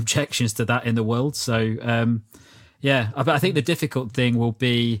objections to that in the world. So, but I think the difficult thing will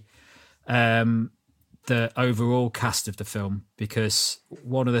be the overall cast of the film, because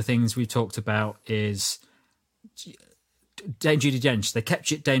one of the things we talked about is Dame Judi Dench. They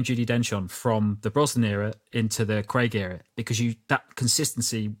kept Dame Judi Dench on from the Brosnan era into the Craig era because that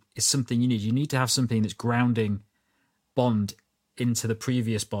consistency is something you need. You need to have something that's grounding Bond into the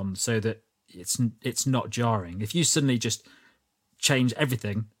previous Bond so that it's not jarring. If you suddenly just change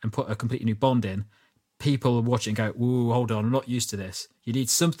everything and put a completely new Bond in, people will watch it and go, "Ooh, hold on, I'm not used to this." You need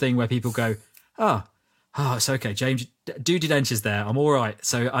something where people go, "Oh, it's okay. James Judi Dench is there. I'm all right.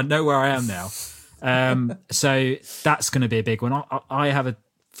 So I know where I am now." So that's going to be a big one. I have a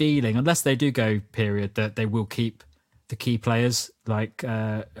feeling, unless they do go period, that they will keep the key players like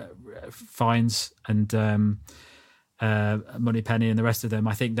Fiennes and Moneypenny and the rest of them.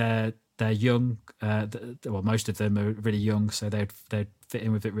 I think they're young. Most of them are really young, so they'd fit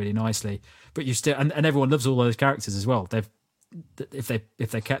in with it really nicely. But you still, and everyone loves all those characters as well. If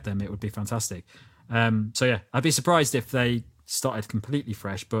they kept them, it would be fantastic. So yeah, I'd be surprised if they started completely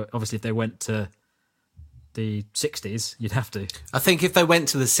fresh. But obviously, if they went to the 60s, you'd have to. I think if they went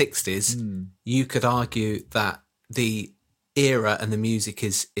to the 60s, you could argue that the era and the music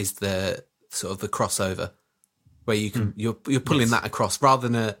is the sort of the crossover, where you can you're pulling that across rather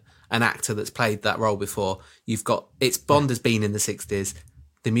than an actor that's played that role before. You've got Bond has been in the 60s,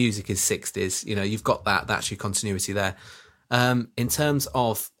 the music is 60s. You know, you've got that actually continuity there. In terms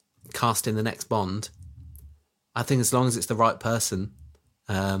of casting the next Bond, I think as long as it's the right person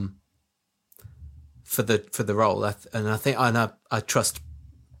for the role, I trust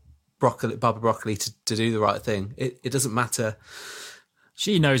Barbara Broccoli to do the right thing. It doesn't matter.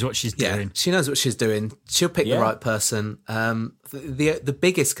 She knows what she's doing. Yeah, she knows what she's doing. She'll pick the right person. The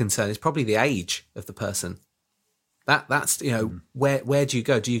biggest concern is probably the age of the person. That's where do you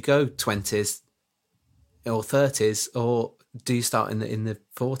go? Do you go 20s or 30s, or do you start in the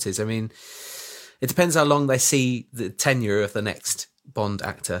 40s? I mean, it depends how long they see the tenure of the next Bond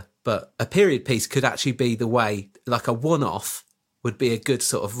actor. But a period piece could actually be the way, like a one-off would be a good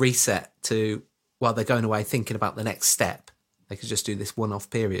sort of reset to while they're going away thinking about the next step. They could just do this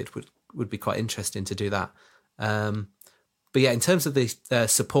one-off period. Would be quite interesting to do that. But yeah, in terms of the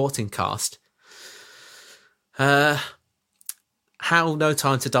supporting cast, how No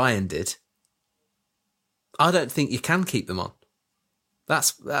Time to Die ended, I don't think you can keep them on.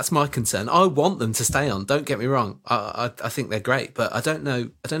 That's my concern. I want them to stay on. Don't get me wrong. I think they're great, but I don't know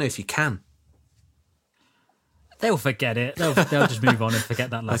if you can. They'll forget it. They'll just move on and forget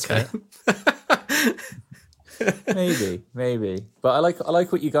that last bit. Maybe. But I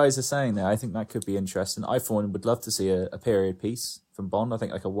like what you guys are saying there. I think that could be interesting. I, for one, would love to see a period piece from Bond. I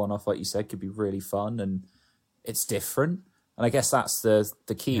think like a one-off, like you said, could be really fun, and it's different. And I guess that's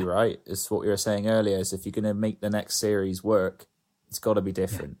the key, right? Is what we were saying earlier, is if you're going to make the next series work, it's got to be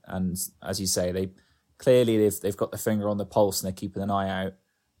different. Yeah. And as you say, they've got their finger on the pulse and they're keeping an eye out.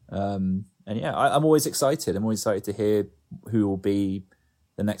 And yeah, I'm always excited. I'm always excited to hear who will be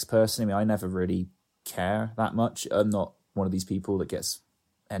the next person. I mean, I never really care that much. I'm not one of these people that gets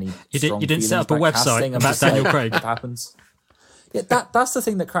any. You didn't set up a website about Daniel Craig. It happens. Yeah, that's the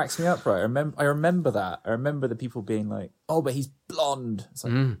thing that cracks me up, right? I remember that. I remember the people being like, "Oh, but he's blonde." It's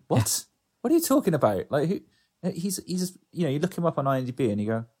like, what? What are you talking about? Like, who? He's you look him up on IMDb and you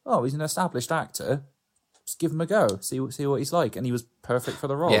go, "Oh, he's an established actor. Just give him a go. See what he's like." And he was perfect for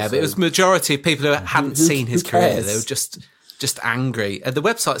the role. Yeah, but it was majority of people who hadn't seen his career. They were just angry. And the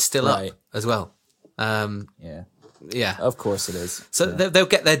website's still up as well. Yeah, of course it is. So they'll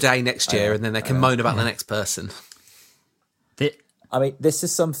get their day next year, and then they can moan about the next person. I mean, this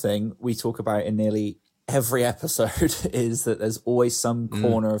is something we talk about in nearly every episode, is that there's always some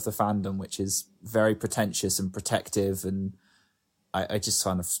corner of the fandom which is very pretentious and protective, and I just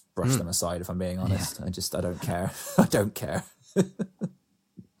kind of brush them aside, if I'm being honest. I don't care. I don't care.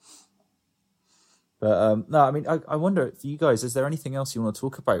 But no, I mean, I wonder, for you guys, is there anything else you want to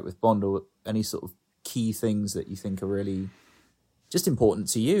talk about with Bond, or any sort of key things that you think are really just important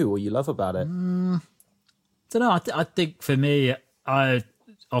to you or you love about it? I don't know. I think for me, I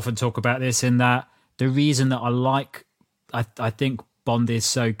often talk about this in that the reason that I think Bond is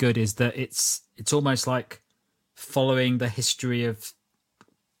so good is that it's almost like following the history of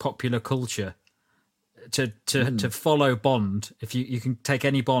popular culture. To follow Bond, if you can take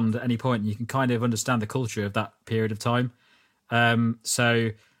any Bond at any point, you can kind of understand the culture of that period of time. And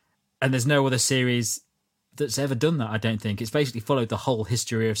there's no other series that's ever done that, I don't think. It's basically followed the whole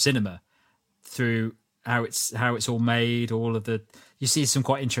history of cinema through how it's all made. You see some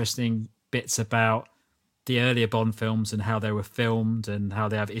quite interesting bits about the earlier Bond films and how they were filmed and how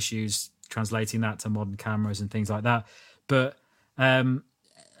they have issues translating that to modern cameras and things like that. But a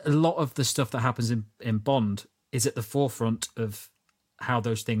lot of the stuff that happens in Bond is at the forefront of how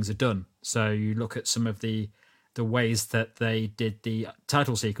those things are done. So you look at some of the ways that they did the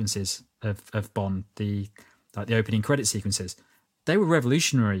title sequences of Bond, the opening credit sequences. They were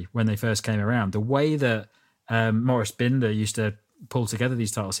revolutionary when they first came around. The way that Maurice Binder used to pull together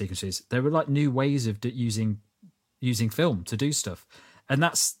these title sequences, they were like new ways of using film to do stuff. And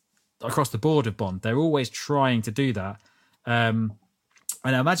that's across the board of Bond. They're always trying to do that. And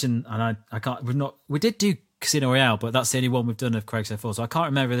I imagine, and I can't, we did do Casino Royale, but that's the only one we've done of Craig so far. So I can't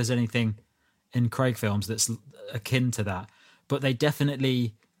remember if there's anything in Craig films that's akin to that. But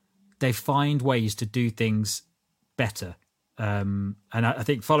they find ways to do things better. And I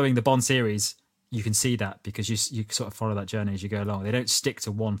think following the Bond series, you can see that because you sort of follow that journey as you go along. They don't stick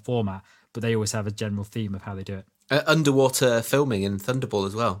to one format, but they always have a general theme of how they do it. Underwater filming in Thunderball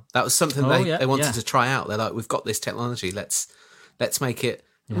as well. That was something they wanted to try out. They're like, we've got this technology. Let's make it.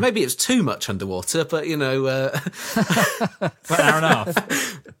 Yeah. Maybe it's too much underwater, but for an hour and a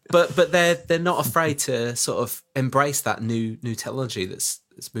half. But they're not afraid to sort of embrace that new technology that's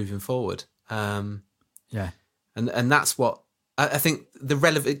moving forward. And that's what I think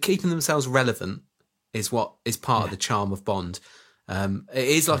keeping themselves relevant is what is part of the charm of Bond. It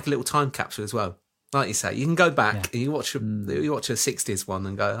is like a little time capsule as well. Like you say, you can go back and you watch a 60s one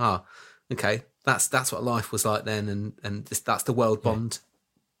and go, okay, that's what life was like then, and that's the world Bond's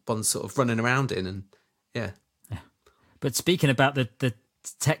sort of running around in, and yeah. But speaking about the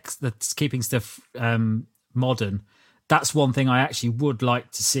text that's keeping stuff modern, that's one thing I actually would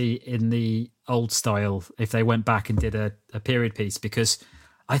like to see in the old style if they went back and did a period piece, because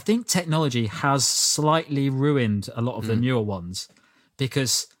I think technology has slightly ruined a lot of the newer ones,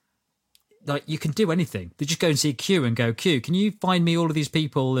 because like you can do anything. They just go and see Q and go, Q, can you find me all of these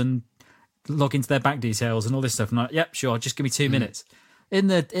people and log into their bank details and all this stuff? And I'm like, yep, sure, just give me 2 minutes.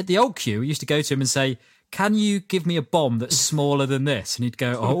 At the old Q, we used to go to him and say, can you give me a bomb that's smaller than this? And he'd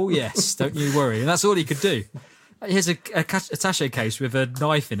go, oh yes, don't you worry. And that's all he could do. Here's a attache case with a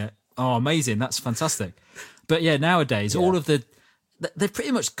knife in it. Oh, amazing. That's fantastic. But yeah, nowadays, all of they've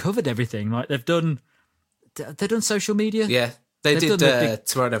pretty much covered everything. Like they've done social media. Yeah. They've did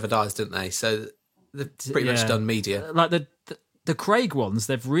Tomorrow Never Dies, didn't they? So they've pretty much done media. Like the Craig ones,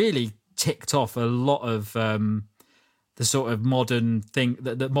 they've really ticked off a lot of the the sort of modern thing,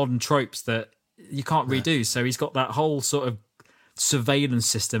 the modern tropes that you can't redo. So he's got that whole sort of surveillance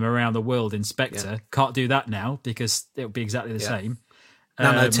system around the world in Spectre. Can't do that now because it would be exactly the same.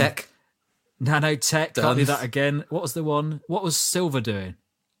 Nanotech. Nanotech, Done. can't do that again. What was the one? What was Silver doing?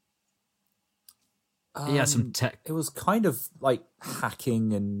 He had some tech. It was kind of like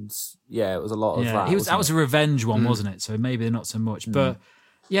hacking, and it was a lot of that. That was a revenge one, wasn't it? So maybe not so much, but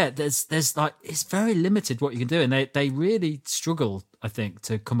there's like it's very limited what you can do, and they really struggle, I think,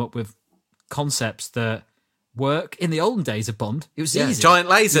 to come up with concepts that work. In the olden days of Bond, it was easy. Giant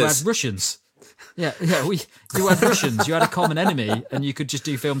lasers. You had Russians. You had Russians. You had a common enemy, and you could just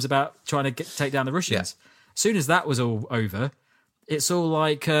do films about trying to take down the Russians. As soon as that was all over, it's all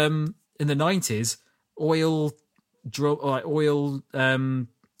like in the 90s. What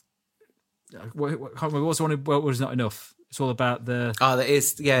was one? What was not enough? It's all about the. Oh, it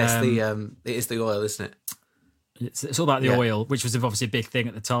is the oil, isn't it? It's all about the oil, which was obviously a big thing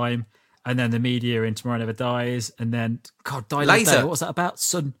at the time. And then the media in Tomorrow Never Dies, and then Laser. Day. What was that about?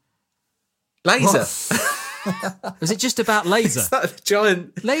 Laser. Was it just about laser? Is that a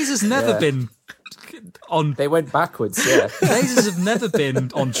giant? Lasers never been on. They went backwards. Yeah, Lasers have never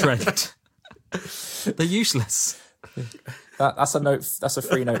been on trend. They're useless. That's a note. That's a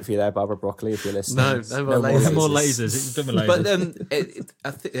free note for you there, Barbara Broccoli, if you're listening. No more lasers. No more lasers. It's done with lasers. But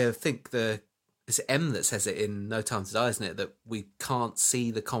I think it's M that says it in No Time to Die, isn't it? That we can't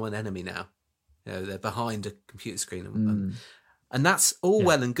see the common enemy now. They're behind a computer screen, and that's all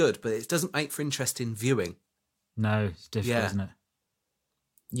well and good, but it doesn't make for interesting viewing. No, it's difficult, isn't it?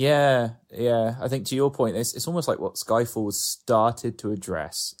 Yeah. I think to your point, it's almost like what Skyfall started to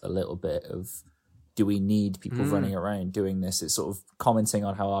address a little bit of, do we need people running around doing this? It's sort of commenting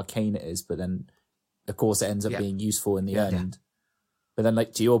on how arcane it is, but then, of course, it ends up being useful in the end. But then,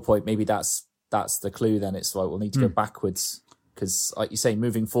 like, to your point, maybe that's the clue then. It's like, we'll need to go backwards because, like you say,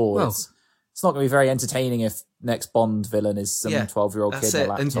 moving forward, it's not going to be very entertaining if next Bond villain is some 12-year-old kid on a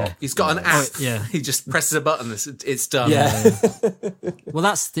laptop. And he's got an app. He just presses a button. It's done. Yeah. Well,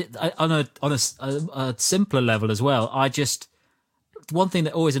 that's on a simpler level as well. One thing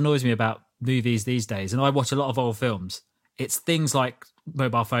that always annoys me about movies these days, and I watch a lot of old films, it's things like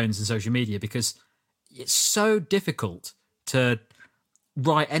mobile phones and social media, because it's so difficult to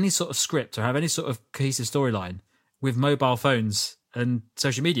write any sort of script or have any sort of cohesive storyline with mobile phones and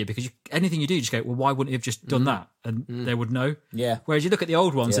social media, because anything you do, you just go, well, why wouldn't you have just done that? And they would know. Yeah. Whereas you look at the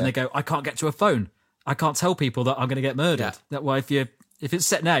old ones and they go, I can't get to a phone. I can't tell people that I'm going to get murdered. Yeah. That way, if it's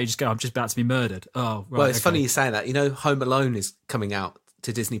set now, you just go, I'm just about to be murdered. Oh, right. Well, it's funny you say that. You know, Home Alone is coming out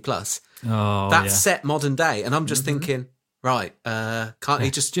to Disney Plus. Oh, that's set modern day, and I'm just thinking, right? Can't he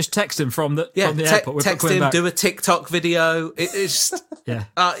just text him from the airport? We're text him, back. Do a TikTok video. It's just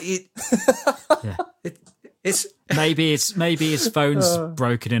it's maybe his phone's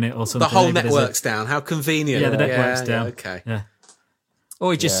broken in it or something. The whole network's down. How convenient. Yeah, the network's down. Okay. Yeah.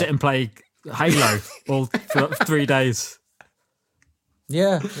 Or he just sit and play Halo all for 3 days.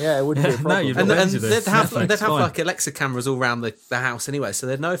 Yeah, it wouldn't be a problem. And they'd have like Alexa cameras all around the house anyway, so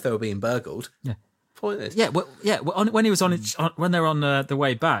they'd know if they were being burgled. Yeah. Pointless. Yeah, when he was when they're on the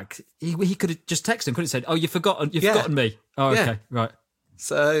way back, he could have just texted him, could have said, "Oh, you've forgotten me." Oh, okay, right.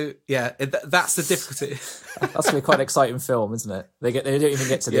 So that's the difficulty. That's gonna be quite an exciting film, isn't it? They don't even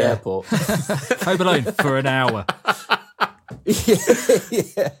get to the airport. Home Alone for an hour.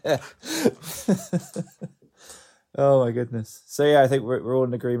 Yeah. Oh my goodness. So I think we're all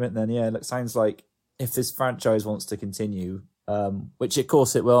in agreement then. Yeah, it sounds like if this franchise wants to continue, which of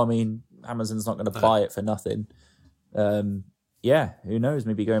course it will. I mean, Amazon's not going to buy it for nothing. Who knows?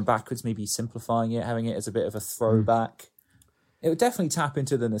 Maybe going backwards, maybe simplifying it, having it as a bit of a throwback. It would definitely tap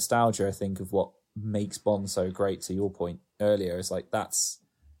into the nostalgia, I think, of what makes Bond so great. To your point earlier, it's like that's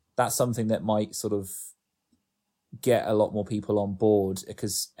something that might sort of get a lot more people on board,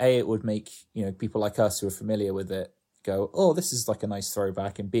 because it would make people like us who are familiar with it go, oh, this is like a nice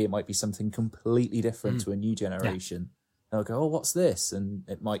throwback, and B, it might be something completely different to a new generation. They'll go, oh, what's this? And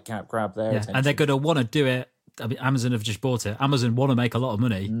it might grab their attention. And they're going to want to do it. I mean, Amazon have just bought it. Amazon want to make a lot of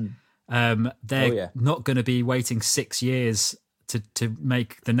money. They're not going to be waiting 6 years to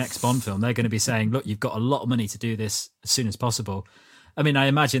make the next Bond film. They're going to be saying, look, you've got a lot of money to do this as soon as possible. I mean, I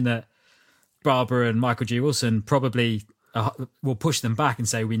imagine that Barbara and Michael G. Wilson probably will push them back and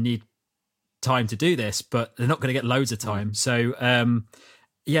say, we need time to do this, but they're not going to get loads of time. So,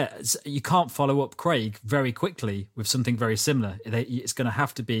 you can't follow up Craig very quickly with something very similar. It's going to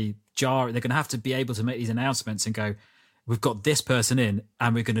have to be jarring. They're going to have to be able to make these announcements and go, we've got this person in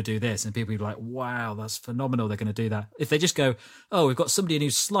and we're going to do this. And people will be like, wow, that's phenomenal. They're going to do that. If they just go, oh, we've got somebody in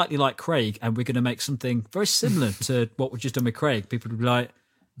who's slightly like Craig and we're going to make something very similar to what we've just done with Craig, people would be like,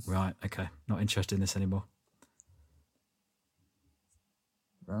 right, okay, not interested in this anymore.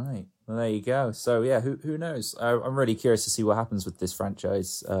 Right. Well, there you go. So, yeah, who knows? I'm really curious to see what happens with this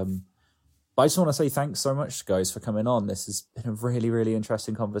franchise. But I just want to say thanks so much, guys, for coming on. This has been a really, really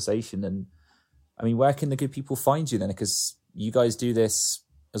interesting conversation. And, I mean, where can the good people find you then? Because you guys do this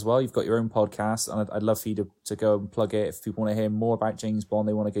as well. You've got your own podcast, and I'd love for you to go and plug it. If people want to hear more about James Bond,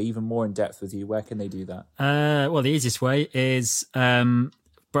 they want to go even more in depth with you, where can they do that? Well, the easiest way is...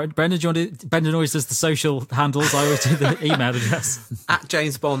 Brendan always does the social handles. I always do the email address. At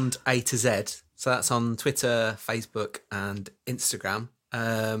James Bond A to Z. So that's on Twitter, Facebook, and Instagram.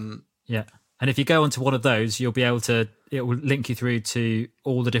 Yeah. And if you go onto one of those, you'll be able to, it will link you through to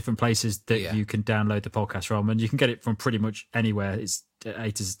all the different places that you can download the podcast from. And you can get it from pretty much anywhere. It's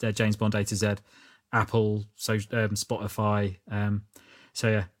James Bond A to Z, Apple, so Spotify. So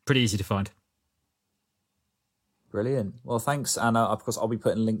yeah, pretty easy to find. Brilliant. Well, thanks. And of course, I'll be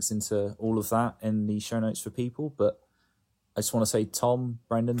putting links into all of that in the show notes for people. But I just want to say, Tom,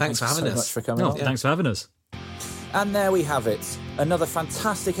 Brendan, thanks for having us. Much for coming on. Thanks for having us. And there we have it. Another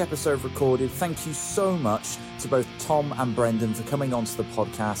fantastic episode recorded. Thank you so much to both Tom and Brendan for coming onto the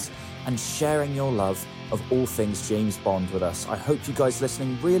podcast and sharing your love of all things James Bond with us. I hope you guys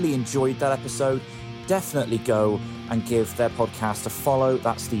listening really enjoyed that episode. Definitely go and give their podcast a follow.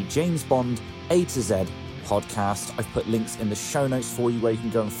 That's the James Bond A to Z podcast. I've put links in the show notes for you where you can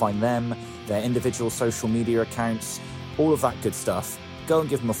go and find them, their individual social media accounts, all of that good stuff. Go and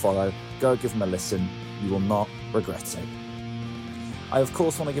give them a follow. Go give them a listen. You will not regret it. I, of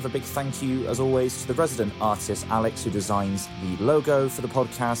course, want to give a big thank you, as always, to the resident artist, Alex, who designs the logo for the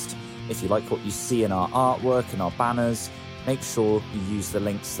podcast. If you like what you see in our artwork and our banners, make sure you use the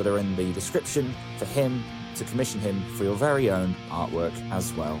links that are in the description for him to commission him for your very own artwork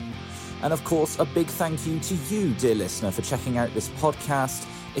as well. And of course, a big thank you to you, dear listener, for checking out this podcast.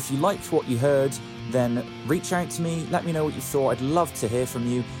 If you liked what you heard, then reach out to me. Let me know what you thought. I'd love to hear from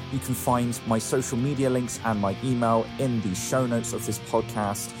you. You can find my social media links and my email in the show notes of this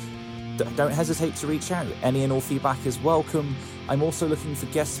podcast. Don't hesitate to reach out. Any and all feedback is welcome. I'm also looking for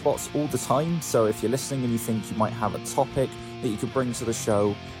guest spots all the time. So if you're listening and you think you might have a topic that you could bring to the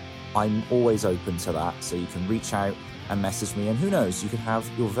show, I'm always open to that. So you can reach out and message me, and who knows, you could have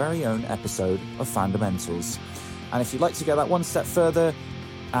your very own episode of Fundamentals. And if you'd like to go that one step further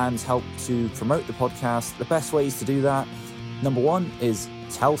and help to promote the podcast, the best ways to do that, number one is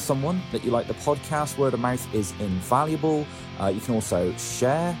tell someone that you like the podcast. Word of mouth is invaluable. You can also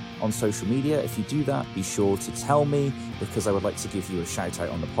share on social media. If you do that, be sure to tell me, because I would like to give you a shout out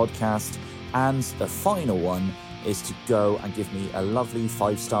on the podcast. And the final one is to go and give me a lovely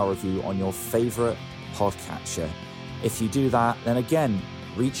 5-star review on your favorite podcatcher. If you do that, then again,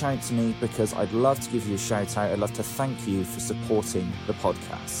 reach out to me, because I'd love to give you a shout out. I'd love to thank you for supporting the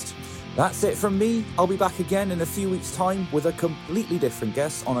podcast. That's it from me. I'll be back again in a few weeks' time with a completely different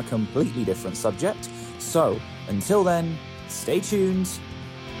guest on a completely different subject. So until then, stay tuned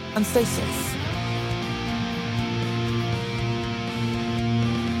and stay safe.